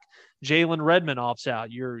back. Jalen Redmond opts out.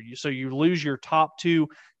 So you lose your top 2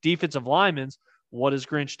 defensive linemen. What does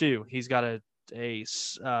Grinch do? He's got a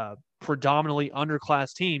predominantly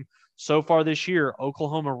underclass team. So far this year,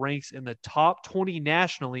 Oklahoma ranks in the top 20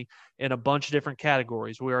 nationally in a bunch of different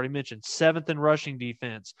categories. We already mentioned 7th in rushing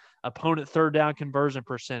defense, opponent third down conversion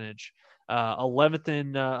percentage, 11th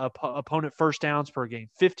in opponent first downs per game,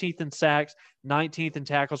 15th in sacks, 19th in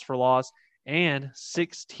tackles for loss, and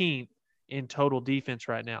 16th in total defense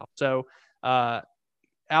right now. So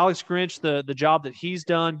Alex Grinch, the job that he's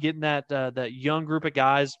done, getting that young group of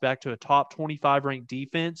guys back to a top 25 ranked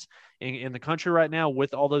defense in the country right now,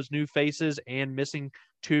 with all those new faces and missing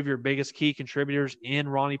 2 of your biggest key contributors in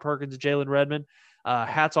Ronnie Perkins and Jalen Redmond.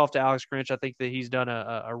 Hats off to Alex Grinch. I think that he's done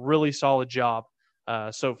a really solid job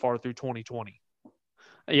so far through 2020.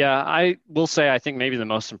 Yeah, I will say I think maybe the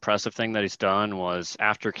most impressive thing that he's done was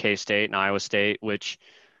after K-State and Iowa State, which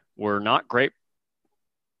were not great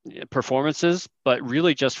performances, but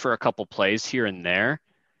really just for a couple plays here and there,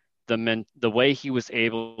 the way he was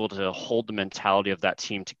able to hold the mentality of that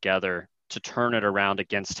team together to turn it around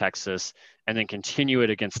against Texas and then continue it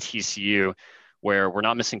against TCU, where we're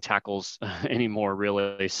not missing tackles anymore,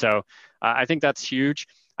 really. So I think that's huge.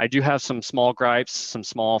 I do have some small gripes, some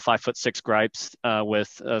small 5'6" gripes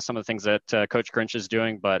with some of the things that Coach Grinch is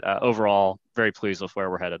doing, but overall, very pleased with where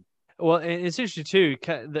we're headed. Well, and it's interesting too.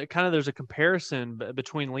 Kind of there's a comparison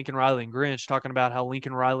between Lincoln Riley and Grinch, talking about how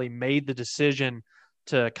Lincoln Riley made the decision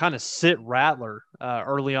to kind of sit Rattler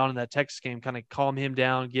early on in that Texas game, kind of calm him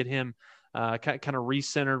down, get him kind of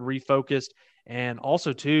recentered, refocused, and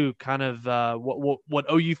also too kind of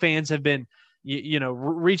what OU fans have been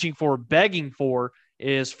reaching for, begging for,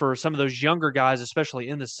 is for some of those younger guys, especially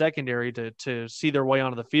in the secondary, to see their way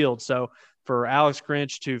onto the field. So for Alex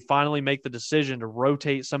Grinch to finally make the decision to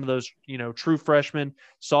rotate some of those, true freshmen,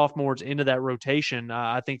 sophomores into that rotation,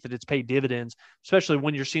 I think that it's paid dividends, especially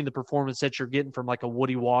when you're seeing the performance that you're getting from like a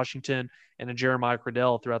Woody Washington and a Jeremiah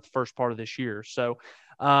Cradell throughout the first part of this year. So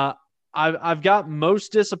I've got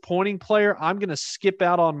most disappointing player. I'm going to skip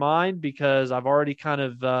out on mine because I've already kind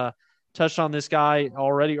of touched on this guy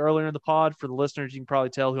already earlier in the pod. For the listeners, you can probably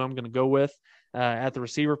tell who I'm going to go with at the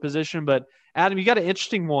receiver position. But Adam, you got an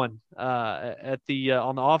interesting one at the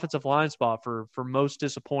on the offensive line spot for most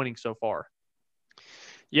disappointing so far.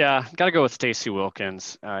 Yeah, got to go with Stacy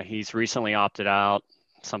Wilkins. He's recently opted out.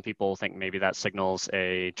 Some people think maybe that signals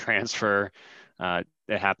a transfer.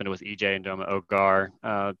 It happened with EJ and Doma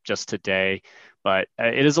Ogar just today, but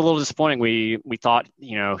it is a little disappointing. We thought,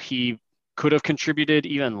 he could have contributed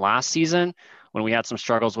even last season when we had some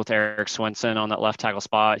struggles with Eric Swenson on that left tackle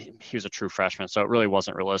spot. He was a true freshman, so it really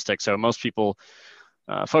wasn't realistic. So most people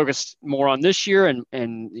focused more on this year and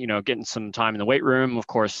getting some time in the weight room. Of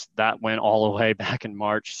course, that went all the way back in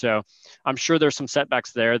March. So I'm sure there's some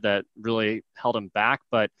setbacks there that really held him back.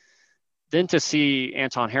 But then to see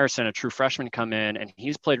Anton Harrison, a true freshman, come in and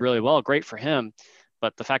he's played really well, great for him.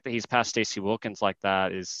 But the fact that he's past Stacy Wilkins like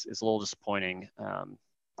that is a little disappointing.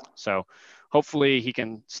 So hopefully he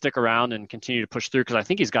can stick around and continue to push through because I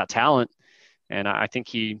think he's got talent. And I think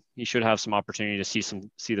he should have some opportunity to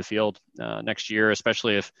see the field next year,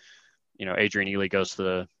 especially if, Adrian Ely goes to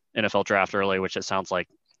the NFL draft early, which it sounds like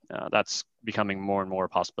that's becoming more and more a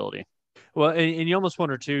possibility. Well, and you almost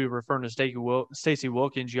wonder too, referring to Stacy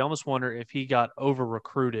Wilkins, you almost wonder if he got over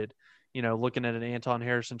recruited. Looking at an Anton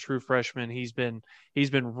Harrison, true freshman, he's been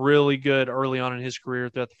really good early on in his career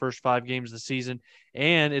throughout the first 5 games of the season,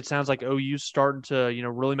 and it sounds like OU's starting to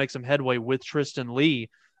really make some headway with Tristan Lee.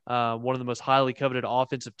 One of the most highly coveted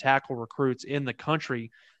offensive tackle recruits in the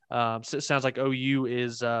country. So it sounds like OU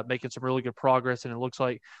is making some really good progress, and it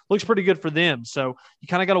looks pretty good for them. So you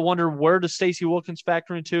kind of got to wonder, where does Stacy Wilkins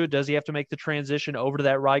factor into it? Does he have to make the transition over to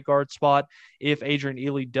that right guard spot if Adrian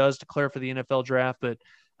Ely does declare for the NFL draft? But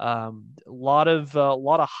a lot of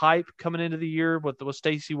hype coming into the year with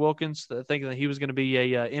Stacy Wilkins, thinking that he was going to be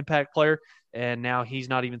a impact player, and now he's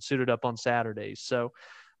not even suited up on Saturdays. So.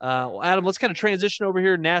 Adam, let's kind of transition over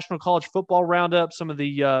here. National College Football Roundup, some of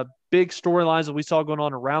the big storylines that we saw going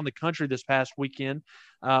on around the country this past weekend.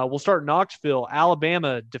 We'll start in Knoxville.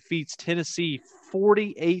 Alabama defeats Tennessee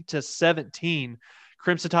 48-17.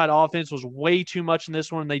 Crimson Tide offense was way too much in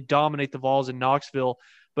this one. They dominate the Vols in Knoxville.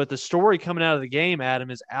 But the story coming out of the game, Adam,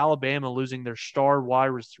 is Alabama losing their star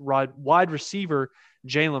wide receiver,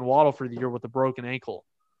 Jalen Waddle, for the year with a broken ankle.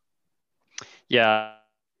 Yeah.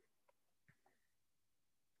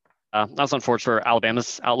 That's unfortunate for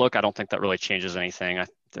Alabama's outlook. I don't think that really changes anything.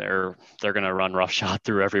 They're going to run roughshod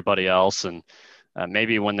through everybody else, and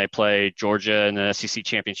maybe when they play Georgia in the SEC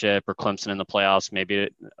championship or Clemson in the playoffs, maybe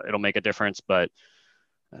it'll make a difference. But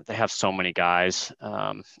they have so many guys,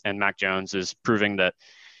 and Mac Jones is proving that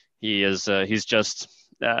he's just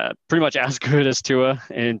pretty much as good as Tua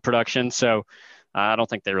in production. So I don't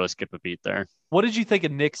think they really skip a beat there. What did you think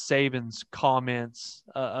of Nick Saban's comments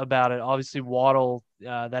about it? Obviously, Waddle,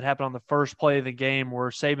 that happened on the first play of the game where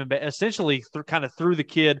Saban essentially kind of threw the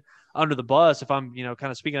kid under the bus. If I'm, kind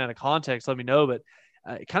of speaking out of context, let me know. But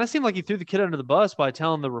it kind of seemed like he threw the kid under the bus by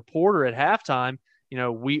telling the reporter at halftime,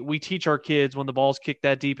 we teach our kids when the ball's kicked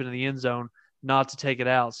that deep into the end zone not to take it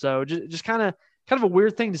out. So just kind of a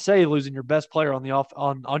weird thing to say, losing your best player on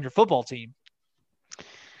on your football team.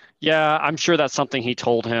 Yeah, I'm sure that's something he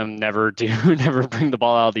told him never bring the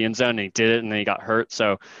ball out of the end zone, and he did it, and then he got hurt.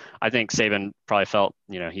 So I think Saban probably felt,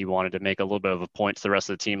 he wanted to make a little bit of a point to the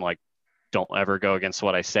rest of the team, like, don't ever go against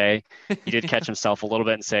what I say. He did catch himself a little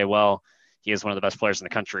bit and say, well, he is one of the best players in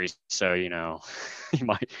the country, so, you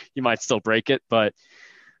might still break it. But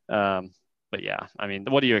yeah, I mean,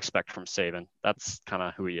 what do you expect from Saban? That's kind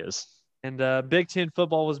of who he is. And Big Ten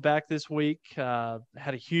football was back this week. Had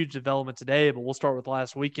a huge development today, but we'll start with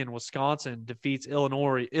last weekend. Wisconsin defeats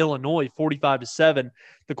Illinois 45-7.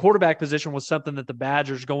 The quarterback position was something that the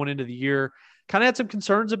Badgers going into the year kind of had some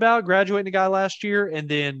concerns about, graduating a guy last year, and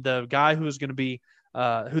then the guy who was going to be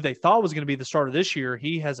who they thought was going to be the starter this year,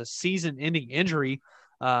 he has a season-ending injury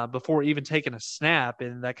before even taking a snap,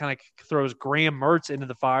 and that kind of throws Graham Mertz into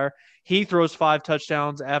the fire. He throws 5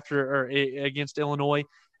 touchdowns against Illinois.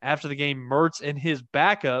 After the game, Mertz and his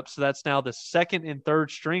backup, so that's now the second and third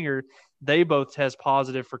stringer, they both test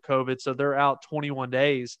positive for COVID, so they're out 21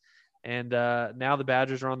 days. And now the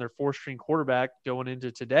Badgers are on their 4th-string quarterback going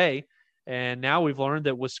into today. And now we've learned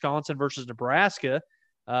that Wisconsin versus Nebraska,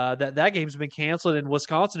 that game's been canceled, and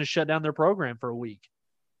Wisconsin has shut down their program for a week.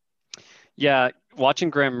 Yeah, watching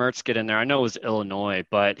Graham Mertz get in there, I know it was Illinois,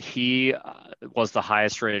 but he was the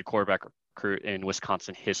highest-rated quarterback recruit in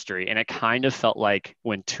Wisconsin history. And it kind of felt like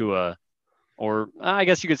when Tua, or I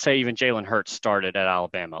guess you could say even Jalen Hurts, started at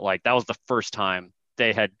Alabama, like that was the first time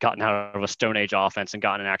they had gotten out of a Stone Age offense and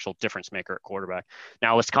gotten an actual difference maker at quarterback.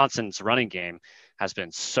 Now, Wisconsin's running game has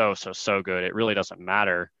been so good. It really doesn't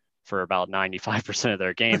matter for about 95% of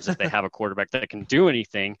their games if they have a quarterback that can do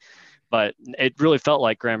anything. But it really felt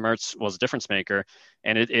like Graham Mertz was a difference maker.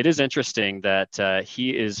 And it is interesting that he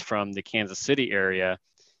is from the Kansas City area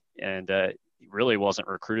and really wasn't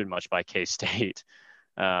recruited much by K-State.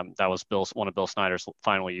 That was one of Bill Snyder's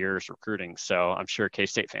final years recruiting. So I'm sure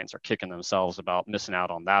K-State fans are kicking themselves about missing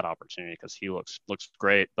out on that opportunity because he looks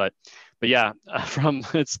great. But yeah, I'm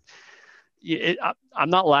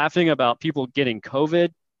not laughing about people getting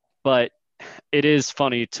COVID, but it is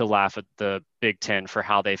funny to laugh at the Big Ten for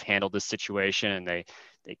how they've handled this situation. And they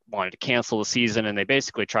wanted to cancel the season, and they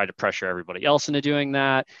basically tried to pressure everybody else into doing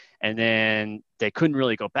that. And then they couldn't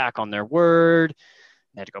really go back on their word.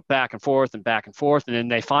 They had to go back and forth. And then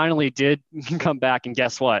they finally did come back. And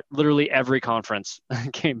guess what? Literally every conference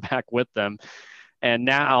came back with them. And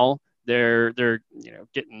now they're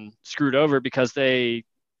getting screwed over because they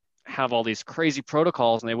have all these crazy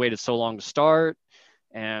protocols and they waited so long to start,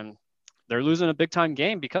 and they're losing a big time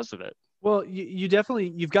game because of it. Well, you've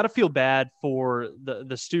got to feel bad for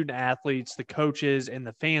the student athletes, the coaches, and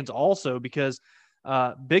the fans also, because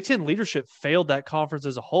Big Ten leadership failed that conference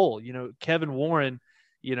as a whole. Kevin Warren,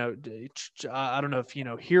 I don't know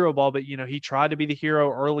if hero ball, but he tried to be the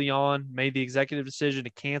hero early on, made the executive decision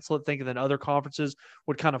to cancel it, thinking that other conferences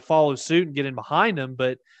would kind of follow suit and get in behind him.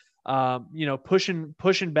 But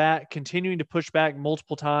pushing back, continuing to push back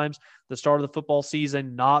multiple times, the start of the football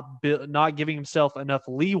season, not giving himself enough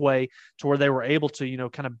leeway to where they were able to,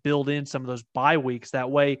 kind of build in some of those bye weeks.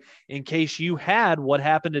 That way, in case you had what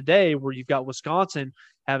happened today, where you've got Wisconsin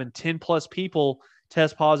having 10 plus people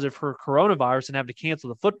test positive for coronavirus and have to cancel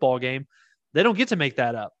the football game, they don't get to make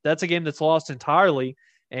that up. That's a game that's lost entirely.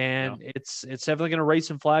 And it's definitely going to raise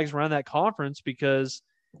some flags around that conference because,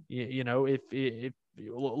 if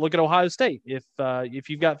look at Ohio State. If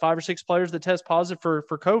you've got 5 or 6 players that test positive for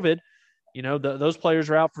COVID, those players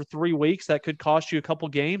are out for 3 weeks. That could cost you a couple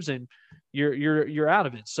games, and you're out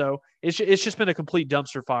of it. So it's just been a complete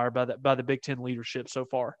dumpster fire by the Big Ten leadership so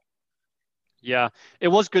far. Yeah, it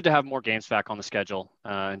was good to have more games back on the schedule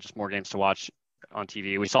and just more games to watch on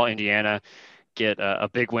TV. We saw Indiana get a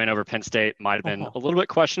big win over Penn State. Might have been a little bit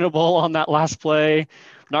questionable on that last play.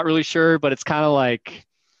 Not really sure, but it's kind of like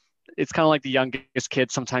the youngest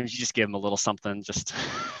kid. Sometimes you just give them a little something just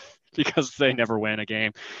because they never win a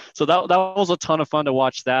game. So that was a ton of fun to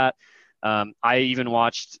watch that. I even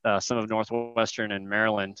watched some of Northwestern and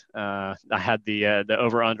Maryland. I had the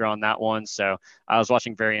over-under on that one, so I was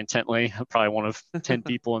watching very intently. Probably one of 10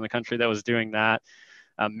 people in the country that was doing that.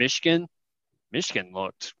 Michigan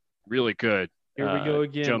looked really good. Here we go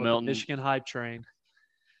again Joe with Milton. The Michigan hype train.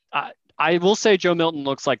 I will say Joe Milton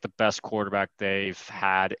looks like the best quarterback they've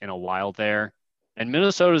had in a while there. And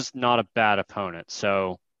Minnesota's not a bad opponent,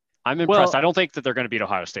 so I'm impressed. I don't think that they're going to beat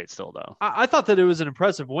Ohio State still, though. I thought that it was an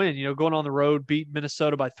impressive win, going on the road, beat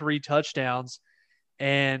Minnesota by 3 touchdowns,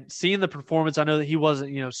 and seeing the performance. I know that he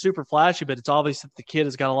wasn't, super flashy, but it's obvious that the kid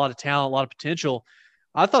has got a lot of talent, a lot of potential.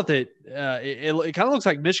 I thought that it kind of looks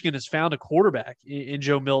like Michigan has found a quarterback in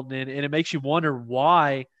Joe Milton, and it makes you wonder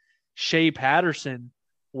why Shea Patterson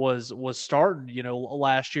was starting,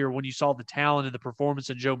 last year when you saw the talent and the performance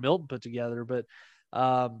that Joe Milton put together. But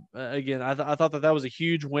again, I thought that was a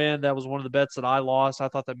huge win. That was one of the bets that I lost. I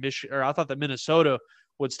thought that Minnesota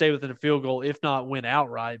would stay within a field goal, if not win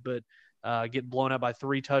outright. But getting blown out by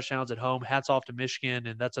 3 touchdowns at home, hats off to Michigan,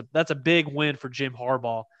 and that's a big win for Jim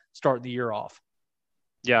Harbaugh starting the year off.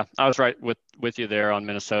 Yeah, I was right with you there on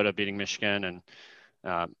Minnesota beating Michigan,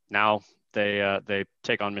 and now they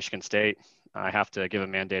take on Michigan State. I have to give a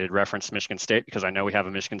mandated reference to Michigan State because I know we have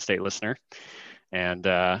a Michigan State listener. And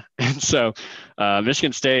so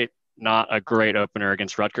Michigan State, not a great opener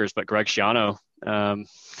against Rutgers, but Greg Schiano,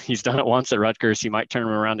 he's done it once at Rutgers. He might turn him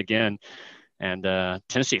around again. And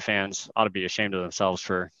Tennessee fans ought to be ashamed of themselves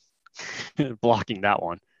for blocking that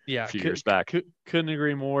one a few years back. Couldn't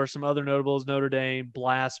agree more. Some other notables: Notre Dame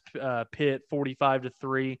blast Pitt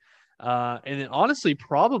 45-3. And then honestly,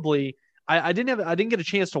 probably I didn't get a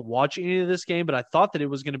chance to watch any of this game, but I thought that it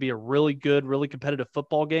was going to be a really good, really competitive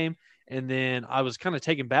football game. And then I was kind of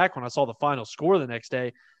taken back when I saw the final score the next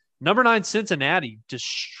day. Number 9 Cincinnati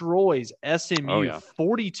destroys SMU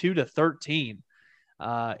 42-13.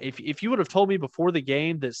 If you would have told me before the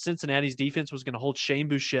game that Cincinnati's defense was going to hold Shane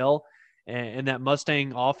Buechele and that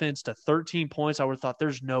Mustang offense to 13 points, I would have thought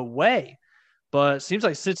there's no way. But it seems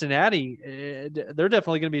like Cincinnati, they're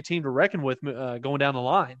definitely going to be a team to reckon with going down the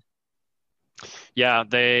line. Yeah,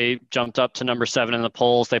 they jumped up to number 7 in the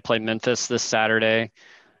polls. They play Memphis this Saturday.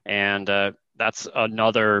 And that's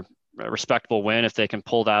another respectable win if they can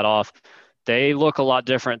pull that off. They look a lot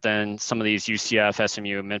different than some of these UCF,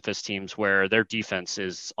 SMU, Memphis teams where their defense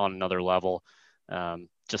is on another level.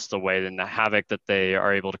 Just the way and the havoc that they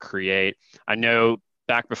are able to create. I know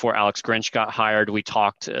back before Alex Grinch got hired,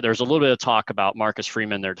 there's a little bit of talk about Marcus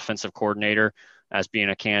Freeman, their defensive coordinator, as being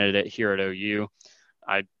a candidate here at OU.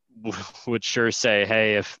 I would sure say,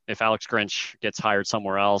 hey, if Alex Grinch gets hired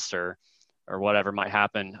somewhere else or whatever might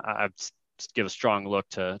happen, I'd give a strong look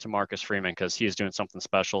to Marcus Freeman because he is doing something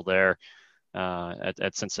special there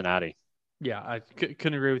at Cincinnati. Yeah, I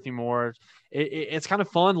couldn't agree with you more. It's kind of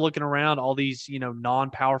fun looking around all these,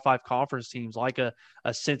 non-Power 5 conference teams like a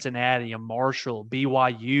Cincinnati, a Marshall,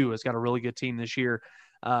 BYU has got a really good team this year.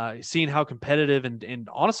 Seeing how competitive and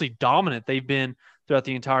honestly dominant they've been throughout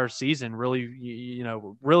the entire season really,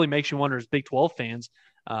 really makes you wonder as Big 12 fans.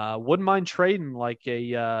 Wouldn't mind trading like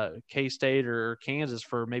a K-State or Kansas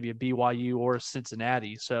for maybe a BYU or a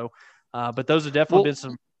Cincinnati. So, but those have definitely been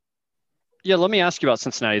some. Yeah, let me ask you about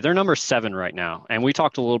Cincinnati. They're number 7 right now, and we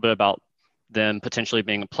talked a little bit about them potentially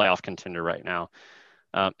being a playoff contender right now.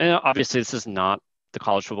 And obviously, this is not the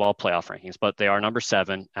college football playoff rankings, but they are number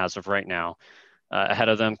 7 as of right now. Ahead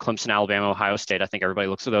of them, Clemson, Alabama, Ohio State. I think everybody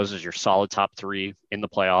looks at those as your solid top 3 in the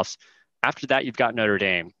playoffs. After that, you've got Notre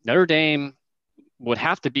Dame. Notre Dame would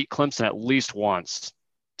have to beat Clemson at least once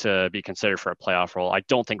to be considered for a playoff role. I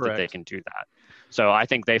don't think that they can do that. So I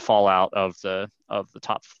think they fall out of the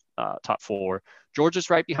top 4. Georgia's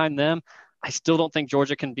right behind them. I still don't think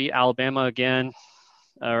Georgia can beat Alabama again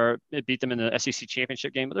or beat them in the SEC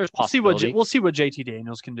championship game, but there's possibility. We'll see what JT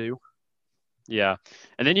Daniels can do. Yeah.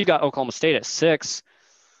 And then you got Oklahoma State at 6.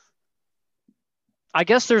 I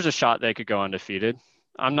guess there's a shot they could go undefeated.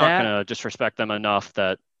 I'm not going to disrespect them enough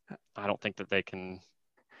that I don't think that they can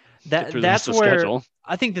get through the schedule.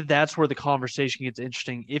 I think that's where the conversation gets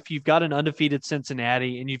interesting. If you've got an undefeated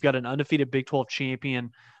Cincinnati and you've got an undefeated Big 12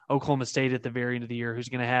 champion Oklahoma State at the very end of the year, who's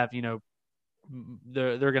going to have,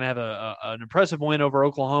 they're going to have an impressive win over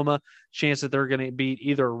Oklahoma, chance that they're going to beat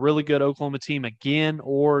either a really good Oklahoma team again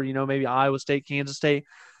or, maybe Iowa State, Kansas State.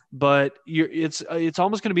 But it's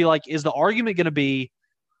almost going to be like, is the argument going to be,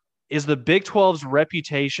 is the Big 12's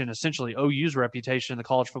reputation, essentially OU's reputation in the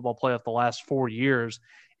college football playoff the last 4 years,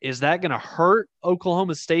 is that going to hurt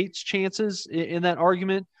Oklahoma State's chances in that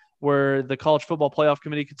argument? Where the college football playoff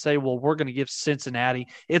committee could say, well, we're going to give Cincinnati.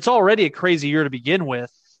 It's already a crazy year to begin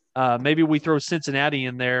with. Maybe we throw Cincinnati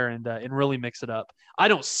in there and really mix it up. I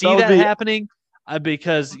don't see that happening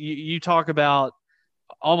because you talk about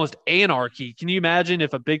almost anarchy. Can you imagine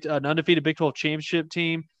if an undefeated Big 12 championship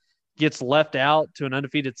team gets left out to an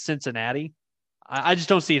undefeated Cincinnati? I just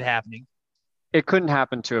don't see it happening. It couldn't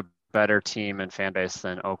happen to a better team and fan base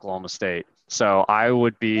than Oklahoma State. So I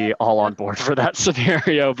would be all on board for that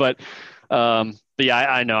scenario. But yeah,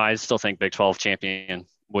 I know. I still think Big 12 champion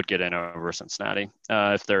would get in over Cincinnati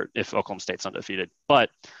if Oklahoma State's undefeated. But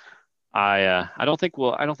I don't think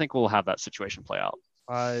we'll have that situation play out.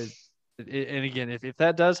 And again, if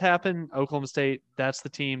that does happen, Oklahoma State, that's the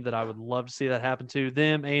team that I would love to see that happen to.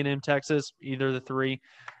 Them, A&M, Texas, either of the 3,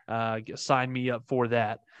 sign me up for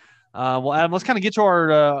that. Well, Adam, let's kind of get to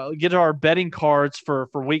our betting cards for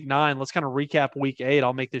week 9. Let's kind of recap week 8.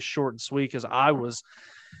 I'll make this short and sweet because I was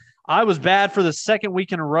bad for the second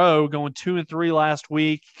week in a row, going 2-3 last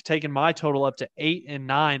week, taking my total up to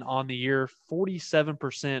 8-9 on the year,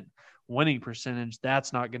 47% winning percentage.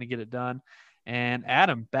 That's not going to get it done. And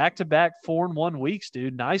Adam, back-to-back 4-1 weeks,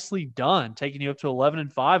 dude. Nicely done, taking you up to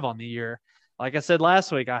 11-5 on the year. Like I said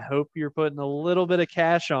last week, I hope you're putting a little bit of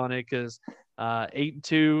cash on it because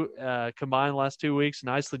 8-2 combined last 2 weeks.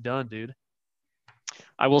 Nicely done, dude.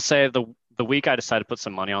 I will say the week I decided to put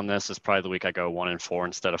some money on this is probably the week I go 1-4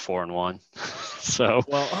 instead of 4-1. So,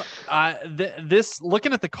 well, this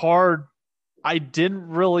looking at the card,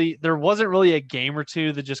 there wasn't really a game or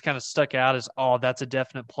two that just kind of stuck out as, that's a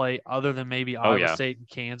definite play other than maybe Iowa State and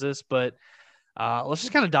Kansas. But let's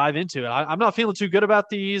just kind of dive into it. I'm not feeling too good about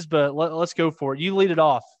these, but let's go for it. You lead it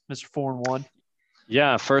off, Mr. 4-1.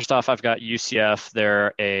 Yeah, first off, I've got UCF.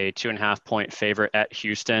 They're a 2.5-point favorite at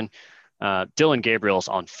Houston. Dylan Gabriel's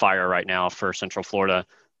on fire right now for Central Florida.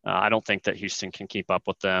 I don't think that Houston can keep up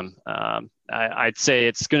with them. I'd say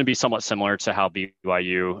it's going to be somewhat similar to how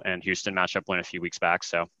BYU and Houston matched up a few weeks back.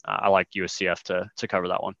 So I like UCF to cover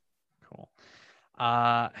that one. Cool.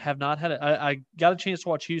 Have not had it. I got a chance to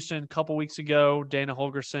watch Houston a couple weeks ago. Dana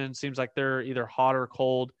Holgerson seems like they're either hot or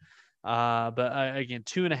cold. But again,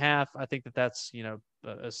 2.5. I think that's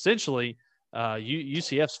essentially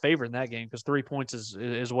UCF's favored in that game because 3 points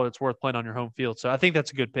is what it's worth playing on your home field. So I think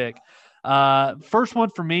that's a good pick. First one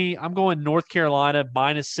for me, I'm going North Carolina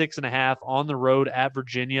 -6.5 on the road at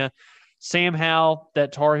Virginia. Sam Howell,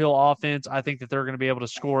 that Tar Heel offense, I think that they're going to be able to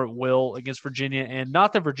score at will against Virginia. And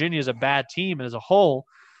not that Virginia is a bad team as a whole,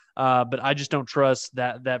 but I just don't trust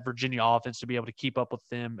that Virginia offense to be able to keep up with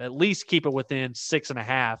them, at least keep it within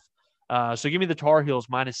 6.5. So give me the Tar Heels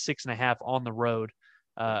 -6.5 on the road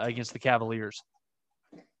against the Cavaliers.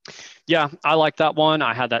 Yeah, I like that one.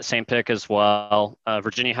 I had that same pick as well.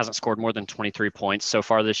 Virginia hasn't scored more than 23 points so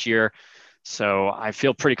far this year. So I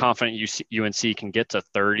feel pretty confident UNC can get to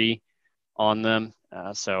 30 on them.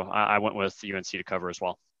 So I went with UNC to cover as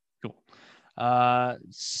well. Cool.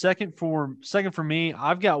 Second for me,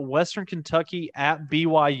 I've got Western Kentucky at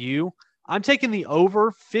BYU. I'm taking the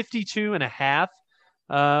over 52.5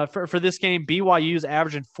 for this game. BYU's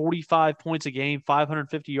averaging 45 points a game,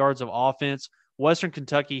 550 yards of offense. Western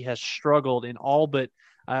Kentucky has struggled in all but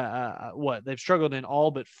they've struggled in all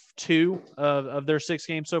but 2 of their 6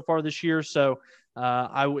 games so far this year. So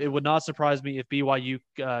it would not surprise me if BYU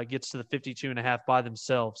gets to the 52.5 by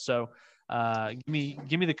themselves. So give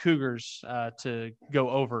me the Cougars to go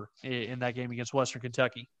over in that game against Western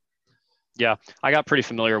Kentucky. Yeah, I got pretty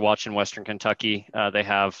familiar watching Western Kentucky. They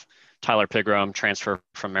have Tyler Pigrome, transfer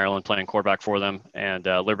from Maryland, playing quarterback for them, and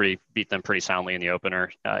Liberty beat them pretty soundly in the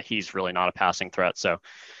opener. He's really not a passing threat. So,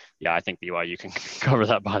 yeah, I think BYU can cover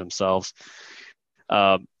that by themselves.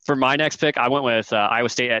 For my next pick, I went with Iowa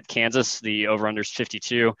State at Kansas. The over-under is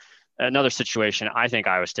 52. Another situation, I think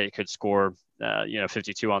Iowa State could score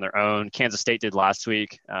 52 on their own. Kansas State did last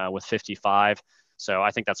week with 55. So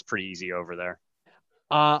I think that's pretty easy over there.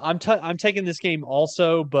 I'm taking this game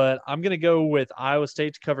also, but I'm going to go with Iowa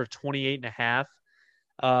State to cover 28.5.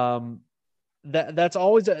 That's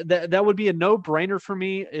always that would be a no-brainer for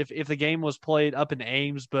me if the game was played up in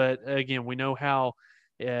Ames. But again, we know how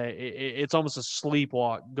it's almost a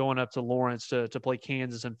sleepwalk going up to Lawrence to play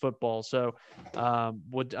Kansas in football. So I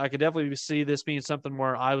could definitely see this being something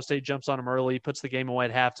where Iowa State jumps on them early, puts the game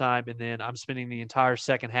away at halftime, and then I'm spending the entire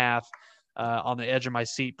second half on the edge of my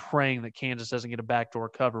seat praying that Kansas doesn't get a backdoor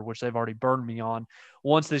cover, which they've already burned me on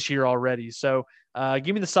once this year already. So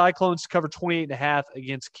give me the Cyclones to cover 28.5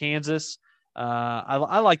 against Kansas.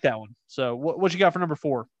 I like that one. So what you got for number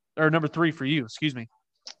 4 or number 3 for you? Excuse me.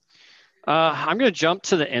 I'm going to jump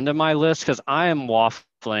to the end of my list because I am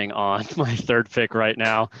waffling on my third pick right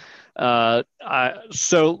now.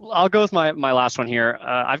 So I'll go with my last one here.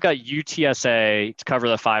 I've got UTSA to cover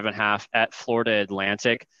the 5.5 at Florida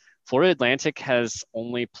Atlantic. Florida Atlantic has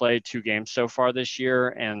only played 2 games so far this year,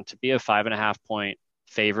 and to be a 5.5 point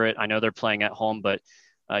favorite, I know they're playing at home, but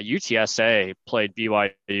UTSA played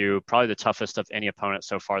BYU, probably the toughest of any opponent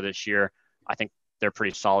so far this year. I think they're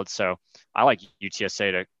pretty solid. So I like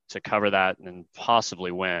UTSA to cover that and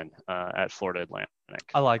possibly win at Florida Atlantic.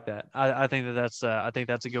 I like that. I think that's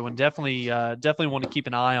a good one. Definitely want to keep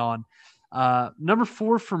an eye on. Number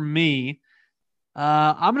 4 for me.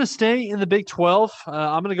 I'm going to stay in the Big 12.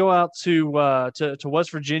 I'm going to go out to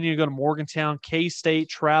West Virginia, go to Morgantown, K-State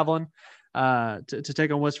traveling to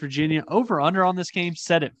take on West Virginia. Over under on this game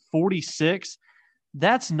set at 46.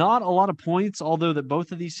 That's not a lot of points, although that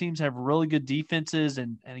both of these teams have really good defenses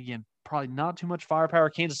and again, probably not too much firepower.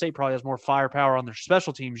 Kansas State probably has more firepower on their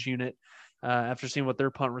special teams unit after seeing what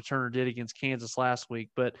their punt returner did against Kansas last week.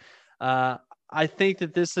 But I think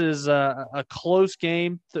that this is a close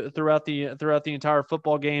game throughout the entire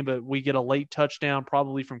football game, but we get a late touchdown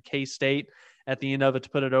probably from K-State at the end of it to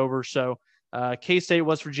put it over. So K-State,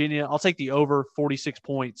 West Virginia, I'll take the over 46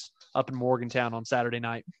 points up in Morgantown on Saturday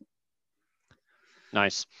night.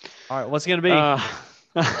 Nice. All right, what's it going to be?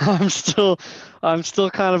 I'm still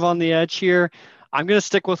kind of on the edge here. I'm going to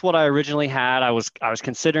stick with what I originally had. I was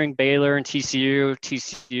considering Baylor and TCU.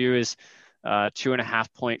 TCU is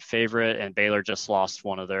 2.5 point favorite, and Baylor just lost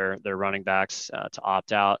one of their running backs to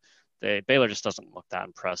opt out. Baylor just doesn't look that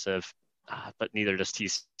impressive, but neither does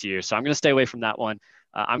TCU. So I'm going to stay away from that one.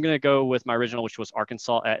 I'm going to go with my original, which was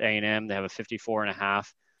Arkansas at A&M. They have a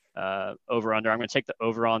 54.5 over under. I'm going to take the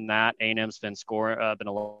over on that. A&M's been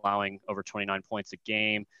allowing over 29 points a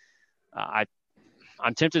game.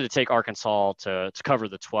 I'm tempted to take Arkansas to cover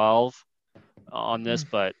the 12 on this,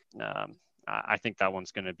 but I think that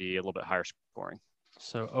one's going to be a little bit higher scoring.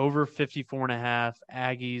 So over 54.5,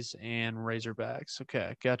 Aggies and Razorbacks.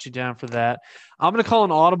 Okay, got you down for that. I'm going to call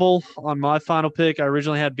an audible on my final pick. I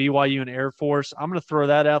originally had BYU and Air Force. I'm going to throw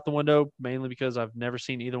that out the window, mainly because I've never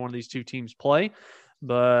seen either one of these two teams play,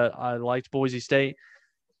 but I liked Boise State.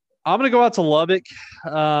 I'm going to go out to Lubbock.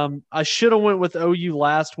 I should have went with OU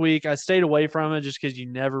last week. I stayed away from it just because you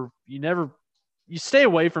never you stay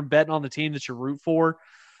away from betting on the team that you root for.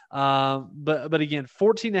 But again,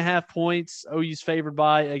 14.5 points OU's favored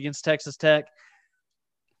by against Texas Tech.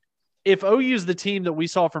 If OU is the team that we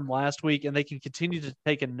saw from last week and they can continue to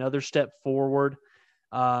take another step forward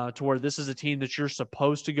to where this is a team that you're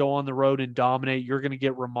supposed to go on the road and dominate, you're going to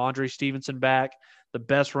get Ramondre Stevenson back, the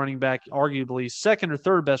best running back, arguably second or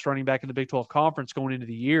third best running back in the Big 12 Conference going into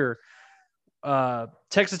the year.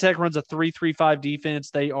 Texas Tech runs a 3-3-5 defense.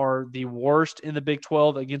 They are the worst in the Big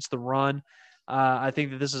 12 against the run. I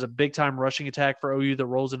think that this is a big-time rushing attack for OU that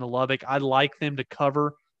rolls into Lubbock. I'd like them to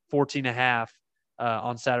cover 14.5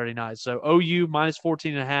 on Saturday night. So OU minus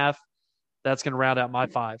 14.5, that's going to round out my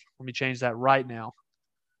 5. Let me change that right now.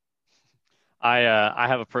 I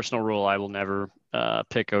have a personal rule. I will never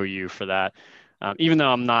pick OU for that, even though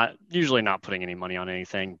I'm usually not putting any money on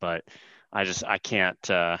anything. But I can't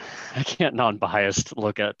non-biased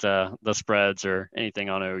look at the spreads or anything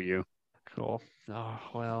on OU. Cool. Oh,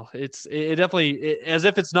 well, it definitely as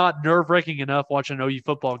if it's not nerve-wracking enough watching an OU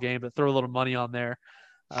football game, but throw a little money on there.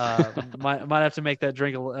 Might have to make that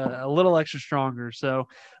drink a little extra stronger. So,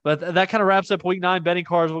 but that kind of wraps up week 9 betting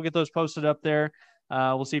cards. We'll get those posted up there.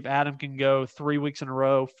 We'll see if Adam can go 3 weeks in a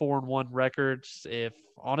row, 4-1 records. If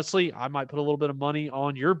honestly, I might put a little bit of money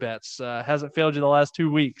on your bets. Hasn't failed you the last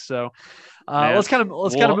 2 weeks. So let's kind of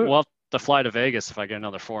move. We'll have to fly to Vegas if I get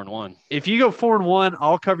another 4-1. If you go 4-1,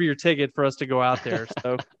 I'll cover your ticket for us to go out there.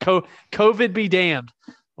 So COVID be damned.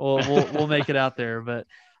 We'll make it out there. But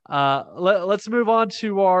let's move on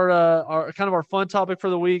to our kind of our fun topic for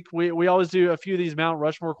the week. We always do a few of these Mount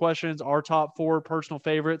Rushmore questions, our top 4 personal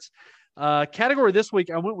favorites. Category this week,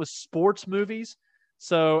 I went with sports movies.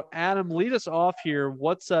 So Adam, lead us off here.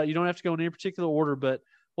 What's you don't have to go in any particular order, but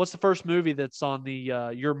what's the first movie that's on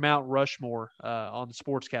the your Mount Rushmore on the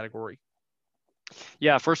sports category?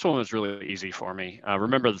 Yeah, first one was really easy for me.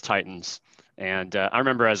 Remember the Titans. And I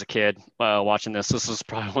remember as a kid watching this. This was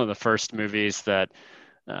probably one of the first movies that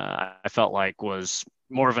I felt like was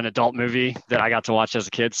more of an adult movie that I got to watch as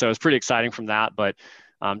a kid. So it was pretty exciting from that. But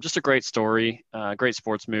just a great story, great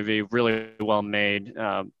sports movie, really well made,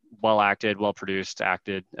 well acted, well produced,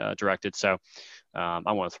 directed. So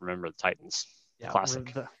I want to remember the Titans. Yeah,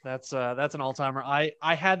 classic. That's an all-timer.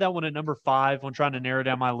 I had that one at number 5 when trying to narrow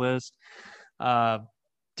down my list.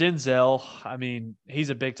 Denzel, I mean, he's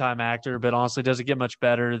a big-time actor, but honestly doesn't get much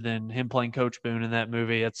better than him playing Coach Boone in that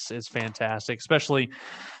movie. It's fantastic, especially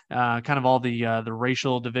kind of all the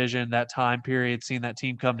racial division, that time period, seeing that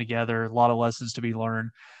team come together, a lot of lessons to be learned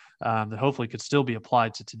that hopefully could still be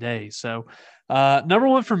applied to today. So number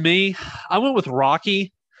 1 for me, I went with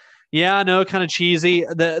Rocky. Yeah, I know, kind of cheesy.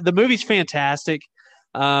 The movie's fantastic.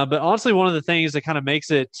 But honestly, one of the things that kind of makes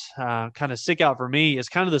it kind of stick out for me is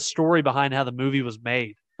kind of the story behind how the movie was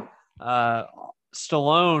made.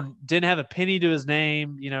 Stallone didn't have a penny to his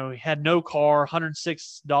name. You know, he had no car,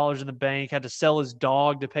 $106 in the bank, had to sell his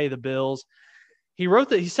dog to pay the bills. He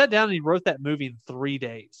sat down and he wrote that movie in 3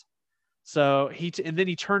 days. So and then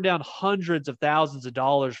he turned down hundreds of thousands of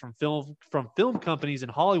dollars from film companies in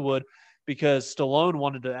Hollywood because Stallone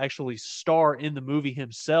wanted to actually star in the movie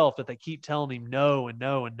himself, but they keep telling him no and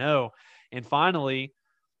no and no. And finally,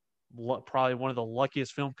 probably one of the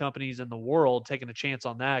luckiest film companies in the world taking a chance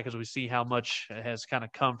on that, because we see how much has kind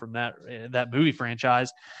of come from that movie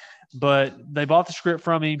franchise. But they bought the script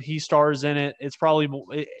from him. He stars in it. It's probably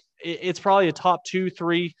a top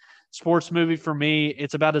 2-3 sports movie for me.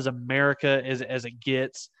 It's about as America as it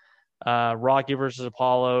gets. Rocky versus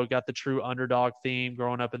Apollo got the true underdog theme,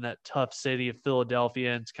 growing up in that tough city of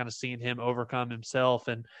Philadelphia and kind of seeing him overcome himself.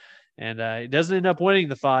 And it doesn't end up winning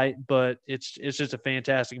the fight, but it's just a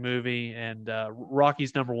fantastic movie. And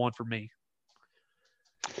Rocky's number 1 for me.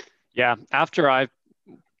 Yeah. After I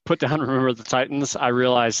put down Remember the Titans, I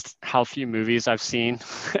realized how few movies I've seen.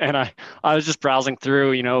 And I was just browsing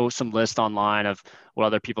through, some list online of what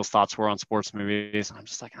other people's thoughts were on sports movies. And I'm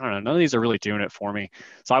just like, I don't know, none of these are really doing it for me.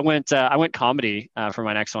 So I went comedy for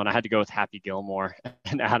my next one. I had to go with Happy Gilmore,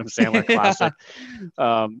 an Adam Sandler classic.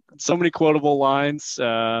 So many quotable lines,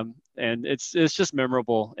 and it's just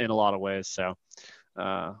memorable in a lot of ways. So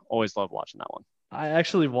always love watching that one. I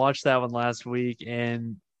actually watched that one last week,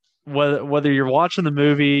 and whether you're watching the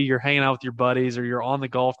movie, you're hanging out with your buddies, or you're on the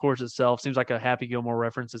golf course itself, seems like a Happy Gilmore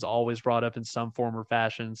reference is always brought up in some form or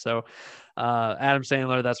fashion. So Adam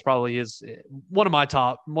Sandler, that's probably one of my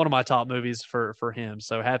top movies for him.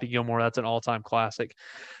 So Happy Gilmore, that's an all-time classic.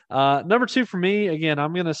 Number 2 for me, again,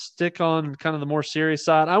 I'm going to stick on kind of the more serious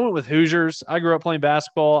side. I went with Hoosiers. I grew up playing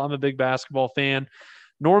basketball. I'm a big basketball fan.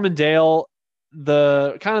 Norman Dale,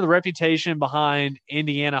 the kind of the reputation behind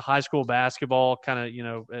Indiana high school basketball kind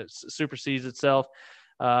of, it supersedes itself.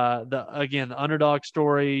 The underdog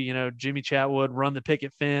story, Jimmy Chatwood run the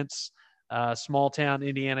picket fence, small town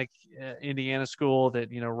Indiana school that,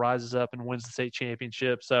 rises up and wins the state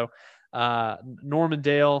championship. So Norman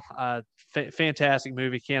Dale, fantastic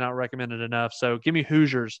movie. Cannot recommend it enough. So give me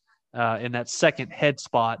Hoosiers in that second head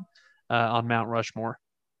spot on Mount Rushmore.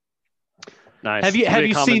 Nice. Have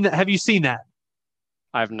you seen that? Have you seen that?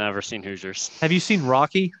 I've never seen Hoosiers. Have you seen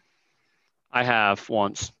Rocky? I have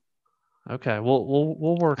once. Okay,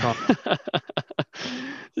 we'll work on it.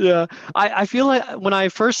 Yeah, I feel like when I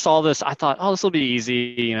first saw this, I thought, oh, this will be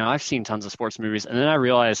easy. I've seen tons of sports movies, and then I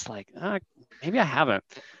realized, like, maybe I haven't.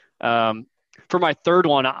 For my third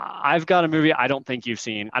one, I've got a movie I don't think you've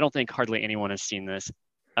seen. I don't think hardly anyone has seen this.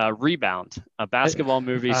 Rebound, a basketball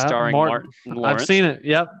movie starring Martin Lawrence. I've seen it.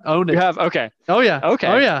 Yep, owned it. You have? Okay. Oh yeah. Okay.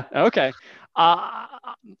 Oh yeah. Okay.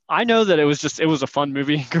 I know that it was a fun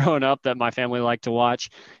movie growing up that my family liked to watch.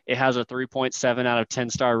 It has a 3.7 out of 10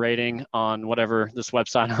 star rating on whatever this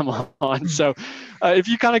website I'm on. So if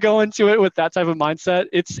you kind of go into it with that type of mindset,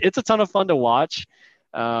 it's a ton of fun to watch.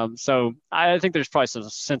 So I think there's probably some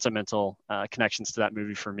sentimental connections to that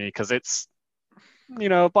movie for me because it's,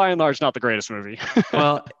 by and large, not the greatest movie.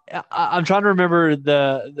 Well, I'm trying to remember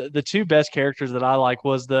the two best characters that I like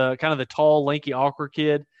was the kind of the tall, lanky, awkward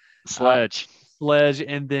kid. Sledge,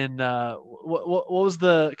 and then what was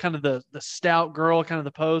the kind of the stout girl, kind of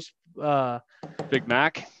the post? Big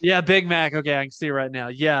Mac. Yeah, Big Mac. Okay, I can see it right now.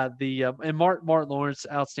 Yeah, and Martin Lawrence,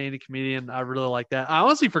 outstanding comedian. I really like that. I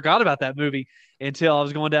honestly forgot about that movie until I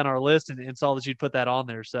was going down our list and saw that you'd put that on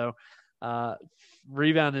there. So,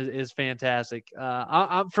 Rebound is fantastic.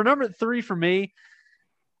 For number 3 for me,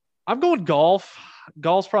 I'm going golf.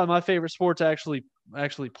 Golf's probably my favorite sport to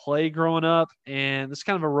actually play growing up, and it's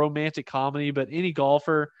kind of a romantic comedy. But any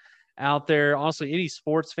golfer out there, honestly, any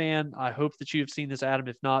sports fan, I hope that you have seen this, Adam.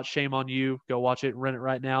 If not, shame on you. Go watch it, rent it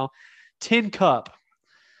right now. Tin Cup.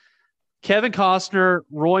 Kevin Costner,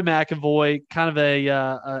 Roy McAvoy, kind of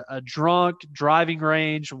a drunk driving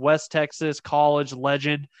range, West Texas college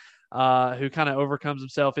legend who kind of overcomes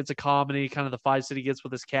himself. It's a comedy, kind of the fights that he gets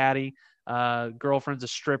with his caddy. Girlfriend's a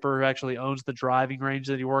stripper who actually owns the driving range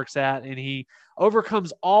that he works at, and he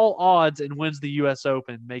overcomes all odds and wins the U.S.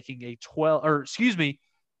 Open, making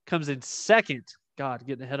comes in second. God,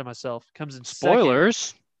 getting ahead of myself. Comes in spoilers.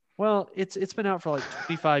 Second. Well, it's been out for like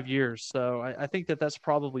 25 years, so I think that's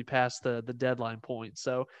probably past the deadline point.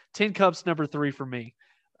 So Tin Cup's number 3 for me.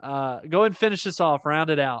 Go ahead and finish this off.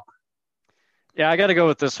 Round it out. Yeah, I got to go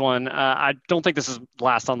with this one. I don't think this is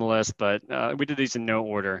last on the list, but we did these in no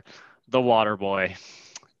order. The Waterboy.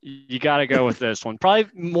 You got to go with this one. Probably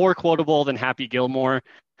more quotable than Happy Gilmore.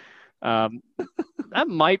 That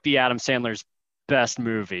might be Adam Sandler's best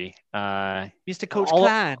movie. Mr. Coach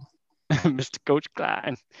Klein. Mr. Coach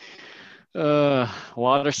Klein.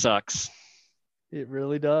 Water sucks. It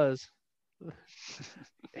really does.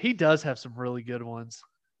 He does have some really good ones.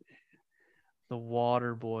 The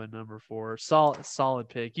Waterboy, number 4. Solid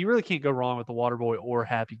pick. You really can't go wrong with The Waterboy or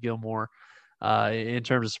Happy Gilmore in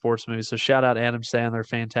terms of sports movies. So shout out Adam Sandler.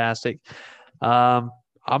 Fantastic. I'm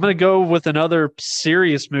going to go with another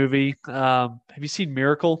serious movie. Have you seen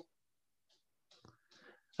Miracle?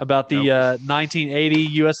 About the 1980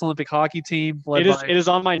 U.S. Olympic hockey team. It is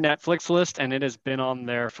on my Netflix list, and it has been on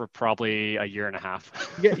there for probably a year and a half.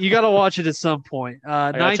 You got to watch it at some point.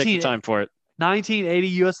 I got to take the time for it. 1980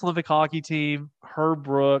 U.S. Olympic hockey team. Herb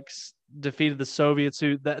Brooks defeated the Soviets.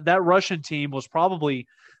 Who that Russian team was probably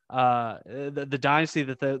the dynasty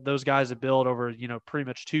that those guys have built over pretty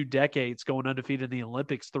much 2 decades, going undefeated in the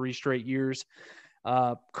Olympics 3 straight years.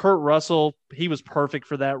 Kurt Russell, he was perfect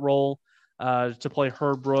for that role. To play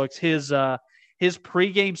Herb Brooks. His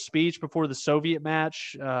pregame speech before the Soviet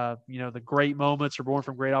match, the great moments are born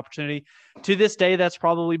from great opportunity. To this day, that's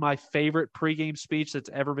probably my favorite pregame speech that's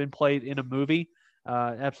ever been played in a movie.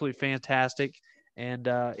 Absolutely fantastic. And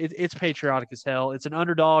it's patriotic as hell. It's an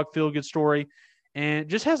underdog, feel-good story, and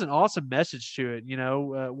just has an awesome message to it,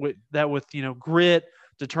 with grit,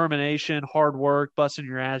 determination, hard work, busting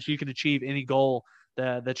your ass, you can achieve any goal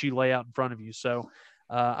that you lay out in front of you. So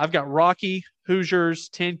I've got Rocky, Hoosiers,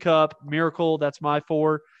 Tin Cup, Miracle. That's my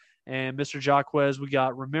 4. And Mr. Jacquez, we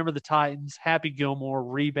got Remember the Titans, Happy Gilmore,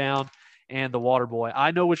 Rebound, and The Waterboy.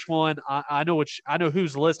 I know which one. I know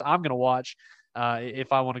whose list I'm going to watch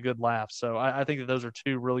if I want a good laugh. So I think that those are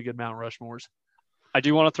 2 really good Mount Rushmores. I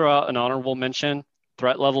do want to throw out an honorable mention.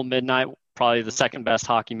 Threat Level Midnight, probably the second best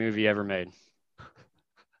hockey movie ever made.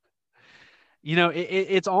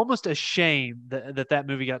 It's almost a shame that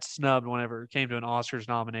movie got snubbed whenever it came to an Oscars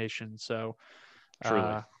nomination. So,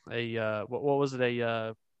 truly, what was it?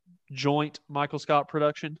 A joint Michael Scott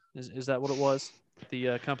production? Is that what it was?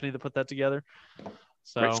 the company that put that together.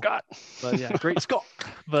 So, Great Scott. But yeah, great Scott.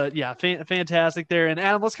 But yeah, fantastic there. And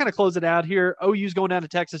Adam, let's kind of close it out here. OU's going down to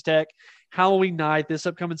Texas Tech Halloween night, this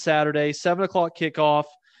upcoming Saturday, 7:00 kickoff.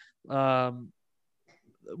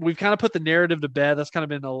 We've kind of put the narrative to bed. That's kind of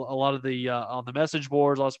been a lot of the on the message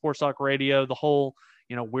boards, a lot of sports talk radio, the whole,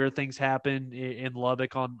 weird things happen in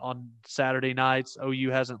Lubbock on Saturday nights. OU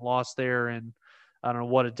hasn't lost there in, I don't know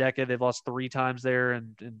what, a decade. They've lost 3 times there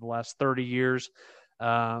in the last 30 years.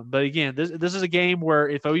 But again, this is a game where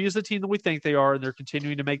if OU is the team that we think they are and they're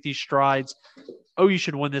continuing to make these strides, OU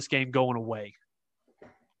should win this game going away.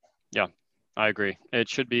 Yeah, I agree. It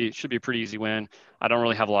should be a pretty easy win. I don't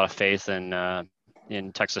really have a lot of faith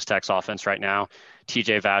in Texas Tech's offense right now.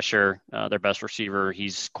 TJ Vasher, their best receiver,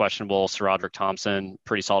 he's questionable. SaRodrick Thompson,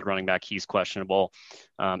 pretty solid running back, he's questionable.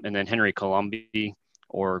 And then Henry Columbi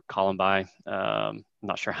or Columbi, I'm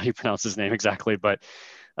not sure how you pronounce his name exactly, but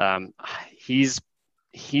he's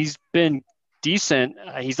been decent.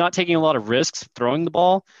 He's not taking a lot of risks throwing the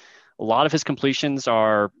ball. A lot of his completions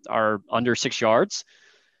are under 6 yards.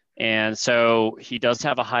 And so he does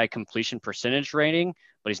have a high completion percentage rating,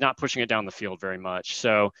 but he's not pushing it down the field very much.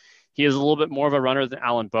 So he is a little bit more of a runner than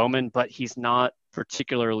Alan Bowman, but he's not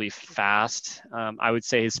particularly fast. I would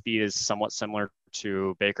say his speed is somewhat similar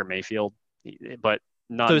to Baker Mayfield, but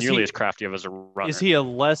not nearly as crafty as a runner. Is he a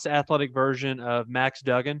less athletic version of Max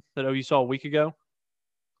Duggan that OU saw a week ago?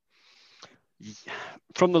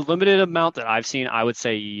 From the limited amount that I've seen, I would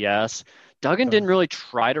say yes. Duggan didn't really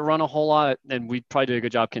try to run a whole lot, and we probably did a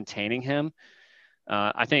good job containing him.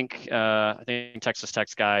 I think Texas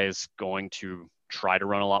Tech's guy is going to try to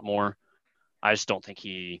run a lot more. I just don't think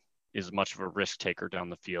he is much of a risk taker down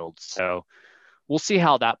the field. So we'll see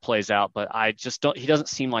how that plays out. But he doesn't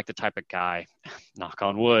seem like the type of guy, knock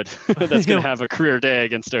on wood, that's going to have a career day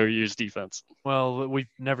against OU's defense. Well, we've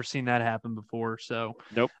never seen that happen before. So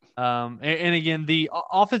nope. And again, the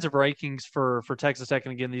offensive rankings for Texas Tech,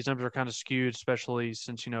 and again, these numbers are kind of skewed, especially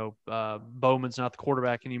since, Bowman's not the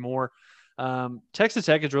quarterback anymore. Texas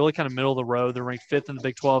Tech is really kind of middle of the road. They're ranked 5th in the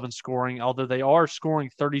Big 12 in scoring, although they are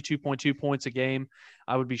scoring 32.2 points a game.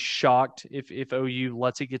 I would be shocked if OU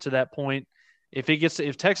lets it get to that point. If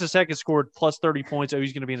Texas Tech has scored plus 30 points,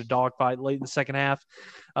 OU's going to be in a dogfight late in the second half.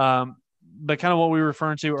 But kind of what we were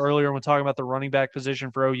referring to earlier when talking about the running back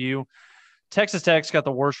position for OU, Texas Tech's got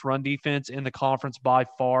the worst run defense in the conference by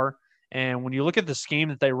far. And when you look at the scheme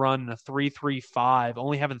that they run in a 3-3-5,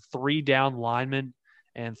 only having 3 down linemen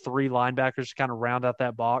and 3 linebackers to kind of round out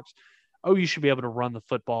that box, OU should be able to run the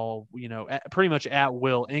football, pretty much at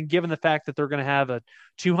will. And given the fact that they're going to have a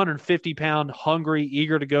 250-pound, hungry,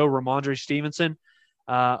 eager to go Ramondre Stevenson,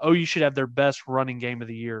 OU should have their best running game of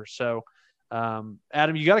the year. So,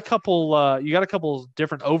 Adam, you got a couple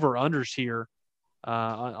different over-unders here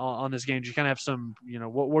on this game. Do you kind of have some,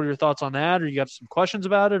 what are your thoughts on that? Or you got some questions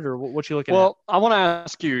about it, or what you looking at? Well, I want to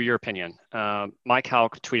ask you your opinion. Mike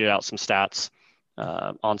Houck tweeted out some stats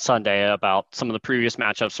on Sunday about some of the previous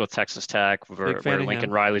matchups with Texas Tech, where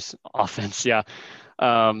Lincoln Riley's offense,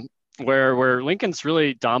 where Lincoln's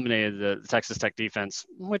really dominated the Texas Tech defense,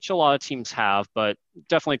 which a lot of teams have, but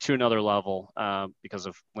definitely to another level because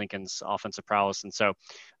of Lincoln's offensive prowess. And so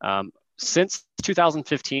since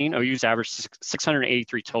 2015, OU's averaged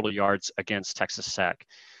 683 total yards against Texas Tech.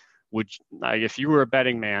 If you were a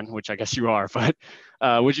betting man, which I guess you are, but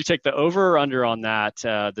would you take the over or under on that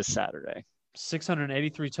this Saturday?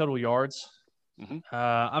 683 total yards. Mm-hmm.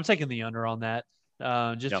 I'm taking the under on that,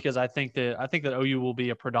 because I think that OU will be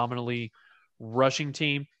a predominantly rushing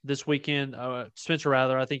team this weekend. Spencer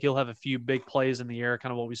Rattler, I think he'll have a few big plays in the air,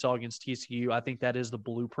 kind of what we saw against TCU. I think that is the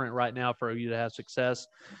blueprint right now for OU to have success.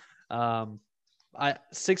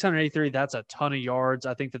 683, that's a ton of yards.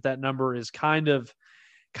 I think that number is kind of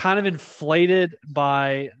inflated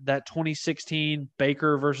by that 2016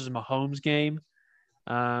 Baker versus Mahomes game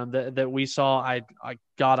that we saw.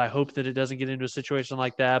 I hope that it doesn't get into a situation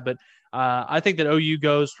like that. But I think that OU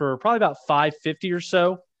goes for probably about 550 or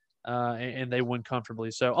so, and they win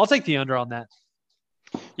comfortably. So I'll take the under on that.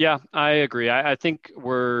 Yeah, I agree. I think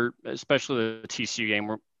especially the TCU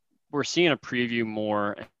game, we're seeing a preview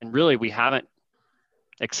more, and really we haven't,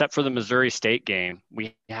 except for the Missouri State game,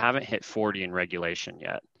 we haven't hit 40 in regulation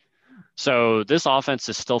yet. So this offense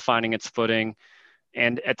is still finding its footing.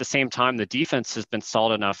 And at the same time, the defense has been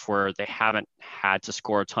solid enough where they haven't had to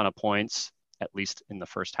score a ton of points, at least in the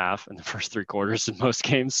first half, in the first 3 quarters in most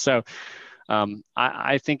games. So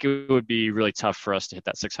I think it would be really tough for us to hit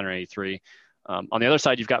that 683. On the other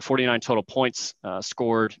side, you've got 49 total points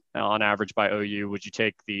scored on average by OU. Would you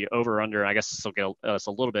take the over-under? I guess this will get us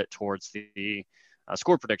a little bit towards the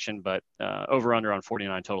score prediction, but over-under on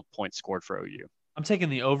 49 total points scored for OU. I'm taking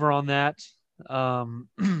the over on that. I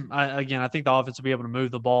think the offense will be able to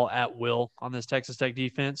move the ball at will on this Texas Tech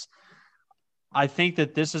defense. I think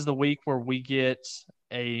that this is the week where we get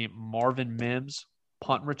a Marvin Mims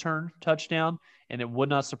punt return touchdown, and it would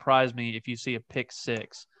not surprise me if you see a pick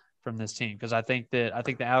six from this team, because I think that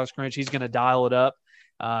Alex Grinch, he's going to dial it up.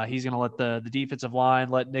 He's going to let the defensive line,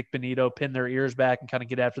 let Nick Benito pin their ears back and kind of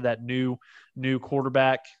get after that new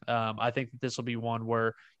quarterback. I think that this will be one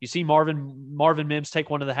where you see Marvin Mims take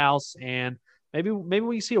one to the house, and maybe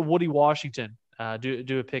we can see a Woody Washington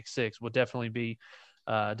do a pick six. Would definitely be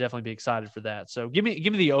excited for that. So give me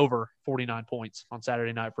the over 49 points on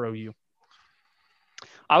Saturday night for OU.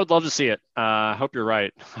 I would love to see it. I hope you're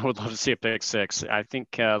right. I would love to see a pick six. I think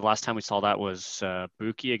last time we saw that was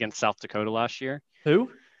Buki against South Dakota last year.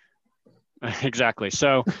 Who? Exactly.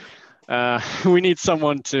 So we need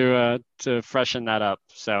someone to freshen that up.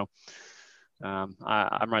 So I'm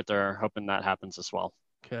right there hoping that happens as well.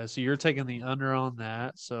 Okay, so you're taking the under on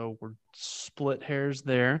that. So we're split hairs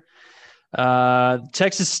there.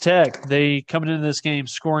 Texas Tech, they coming into this game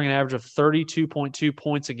scoring an average of 32.2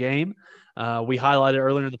 points a game. We highlighted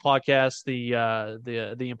earlier in the podcast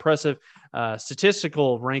the impressive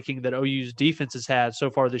statistical ranking that OU's defense has had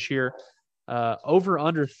so far this year. Over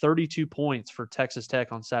under 32 points for Texas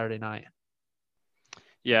Tech on Saturday night.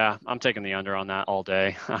 Yeah, I'm taking the under on that all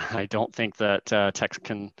day. I don't think that Tech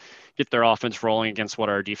can get their offense rolling against what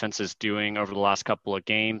our defense is doing over the last couple of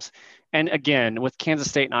games. And again, with Kansas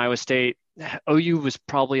State and Iowa State, OU was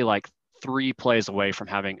probably like 3 plays away from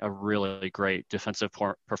having a really great defensive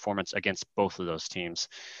performance against both of those teams.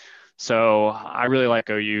 So I really like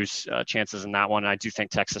OU's chances in that one. I do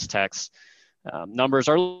think Texas Tech's numbers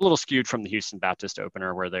are a little skewed from the Houston Baptist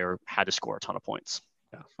opener where they had to score a ton of points.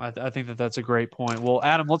 Yeah, I think that that's a great point. Well,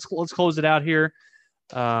 Adam, let's close it out here.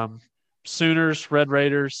 Sooners, Red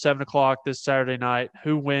Raiders, 7:00 this Saturday night.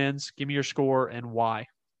 Who wins? Give me your score and why.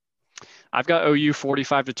 I've got OU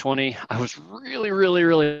 45-20. I was really, really,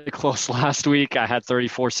 really close last week. I had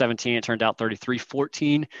 34-17. It turned out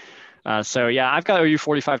 33-14. So yeah, I've got OU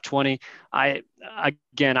 45-20. I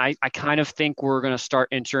kind of think we're going to start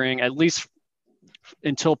entering, at least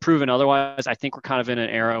until proven otherwise, I think we're kind of in an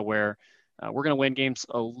era where we're going to win games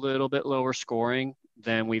a little bit lower scoring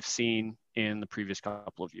than we've seen in the previous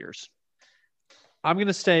couple of years. I'm going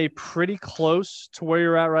to stay pretty close to where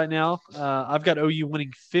you're at right now. I've got OU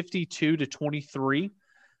winning 52-23.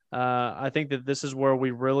 I think that this is where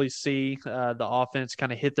we really see the offense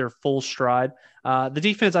kind of hit their full stride. The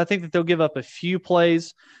defense, I think that they'll give up a few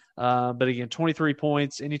plays, but again, 23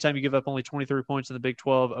 points. Anytime you give up only 23 points in the Big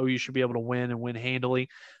 12, OU should be able to win and win handily.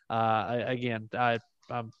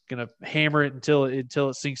 I'm going to hammer it until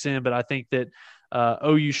it sinks in, but I think that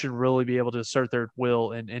OU should really be able to assert their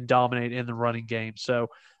will and dominate in the running game. So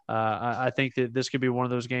I think that this could be one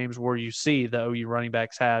of those games where you see the OU running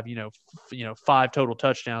backs have, 5 total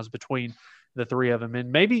touchdowns between the 3 of them.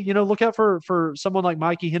 And maybe, look out for someone like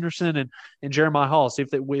Mikey Henderson and Jeremiah Hall, see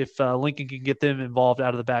if Lincoln can get them involved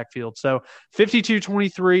out of the backfield. So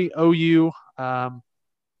 52-23 OU,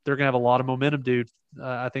 they're going to have a lot of momentum, dude.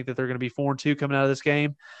 I think that they're going to be 4-2 coming out of this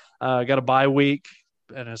game. Got a bye week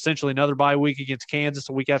and essentially another bye week against Kansas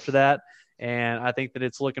a week after that. And I think that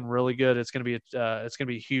it's looking really good. It's going to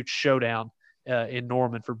be a huge showdown in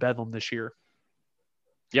Norman for Bedlam this year.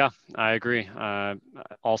 Yeah, I agree.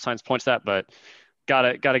 All signs point to that, but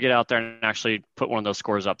gotta get out there and actually put one of those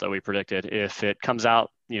scores up that we predicted. If it comes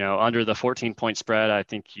out, under the 14-point spread, I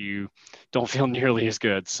think you don't feel nearly as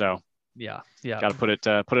good. So yeah, got to put it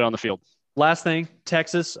on the field. Last thing,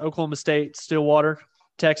 Texas, Oklahoma State, Stillwater.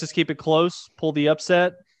 Texas keep it close, pull the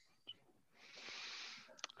upset.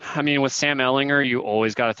 I mean, with Sam Ehlinger, you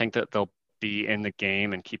always got to think that they'll be in the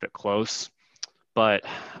game and keep it close. But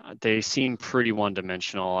they seem pretty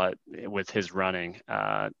one-dimensional with his running.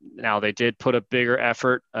 Now, they did put a bigger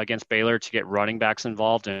effort against Baylor to get running backs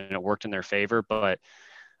involved, and it worked in their favor. But,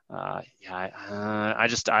 I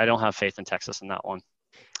don't have faith in Texas in that one.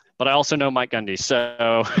 But I also know Mike Gundy,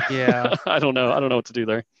 so yeah, I don't know what to do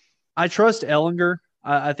there. I trust Ehlinger.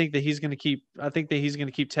 I think that he's going to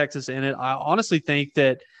keep Texas in it. I honestly think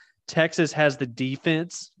that Texas has the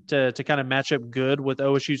defense to kind of match up good with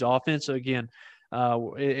OSU's offense. So again,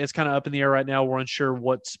 it's kind of up in the air right now. We're unsure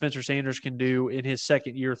what Spencer Sanders can do in his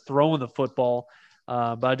second year throwing the football.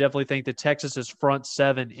 But I definitely think that Texas's front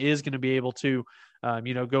 7 is going to be able to,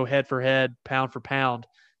 go head for head, pound for pound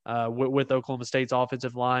with Oklahoma State's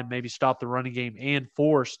offensive line, maybe stop the running game and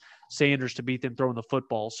force Sanders to beat them throwing the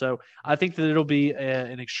football. So I think that it'll be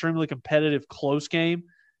an extremely competitive, close game.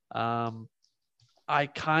 I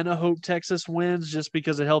kind of hope Texas wins just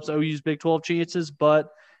because it helps OU's Big 12 chances. But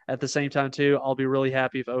at the same time too, I'll be really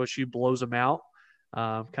happy if OSU blows them out.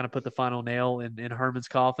 Kind of put the final nail in Herman's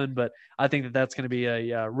coffin. But I think that's going to be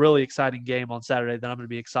a really exciting game on Saturday that I'm going to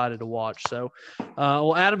be excited to watch. So,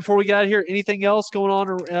 well, Adam, before we get out of here, anything else going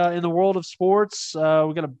on in the world of sports? We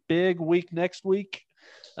got a big week next week,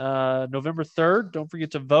 November 3rd. Don't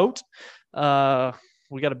forget to vote.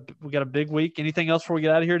 We got a big week. Anything else before we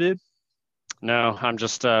get out of here, dude? No, I'm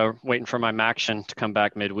just waiting for my Maction to come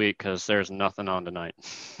back midweek because there's nothing on tonight.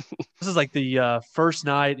 This is like the first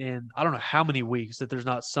night in I don't know how many weeks that there's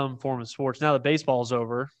not some form of sports. Now that baseball's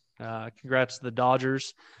over, congrats to the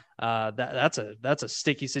Dodgers. That's a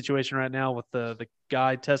sticky situation right now with the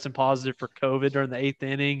guy testing positive for COVID during the 8th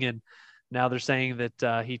inning, and now they're saying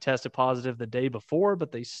that he tested positive the day before,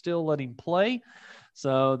 but they still let him play.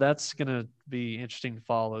 So that's going to be interesting to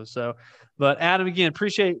follow. So, but Adam, again,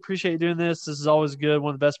 appreciate you doing this. This is always good.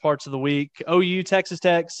 One of the best parts of the week. OU, Texas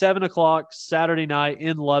Tech, 7:00 Saturday night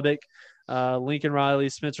in Lubbock. Lincoln Riley,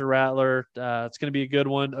 Spencer Rattler. It's going to be a good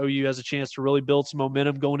one. OU has a chance to really build some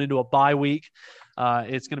momentum going into a bye week.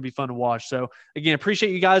 It's going to be fun to watch. So, again,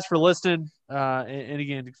 appreciate you guys for listening. And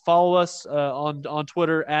again, follow us on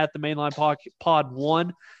Twitter at the Mainline Pod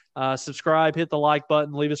 1. Subscribe, hit the like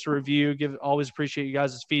button, leave us a review. Always appreciate you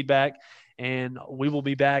guys' feedback. And we will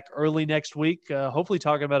be back early next week, hopefully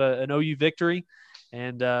talking about an OU victory.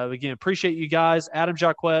 And again, appreciate you guys. Adam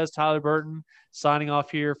Jacquez, Tyler Burton, signing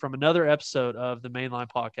off here from another episode of the Mainline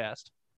Podcast.